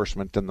law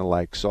enforcement and the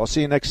like. So I'll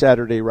see you next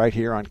Saturday right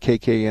here on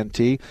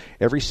KKNT.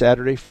 Every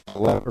Saturday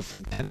from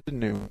 10 to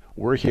noon,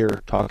 we're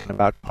here talking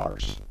about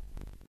cars.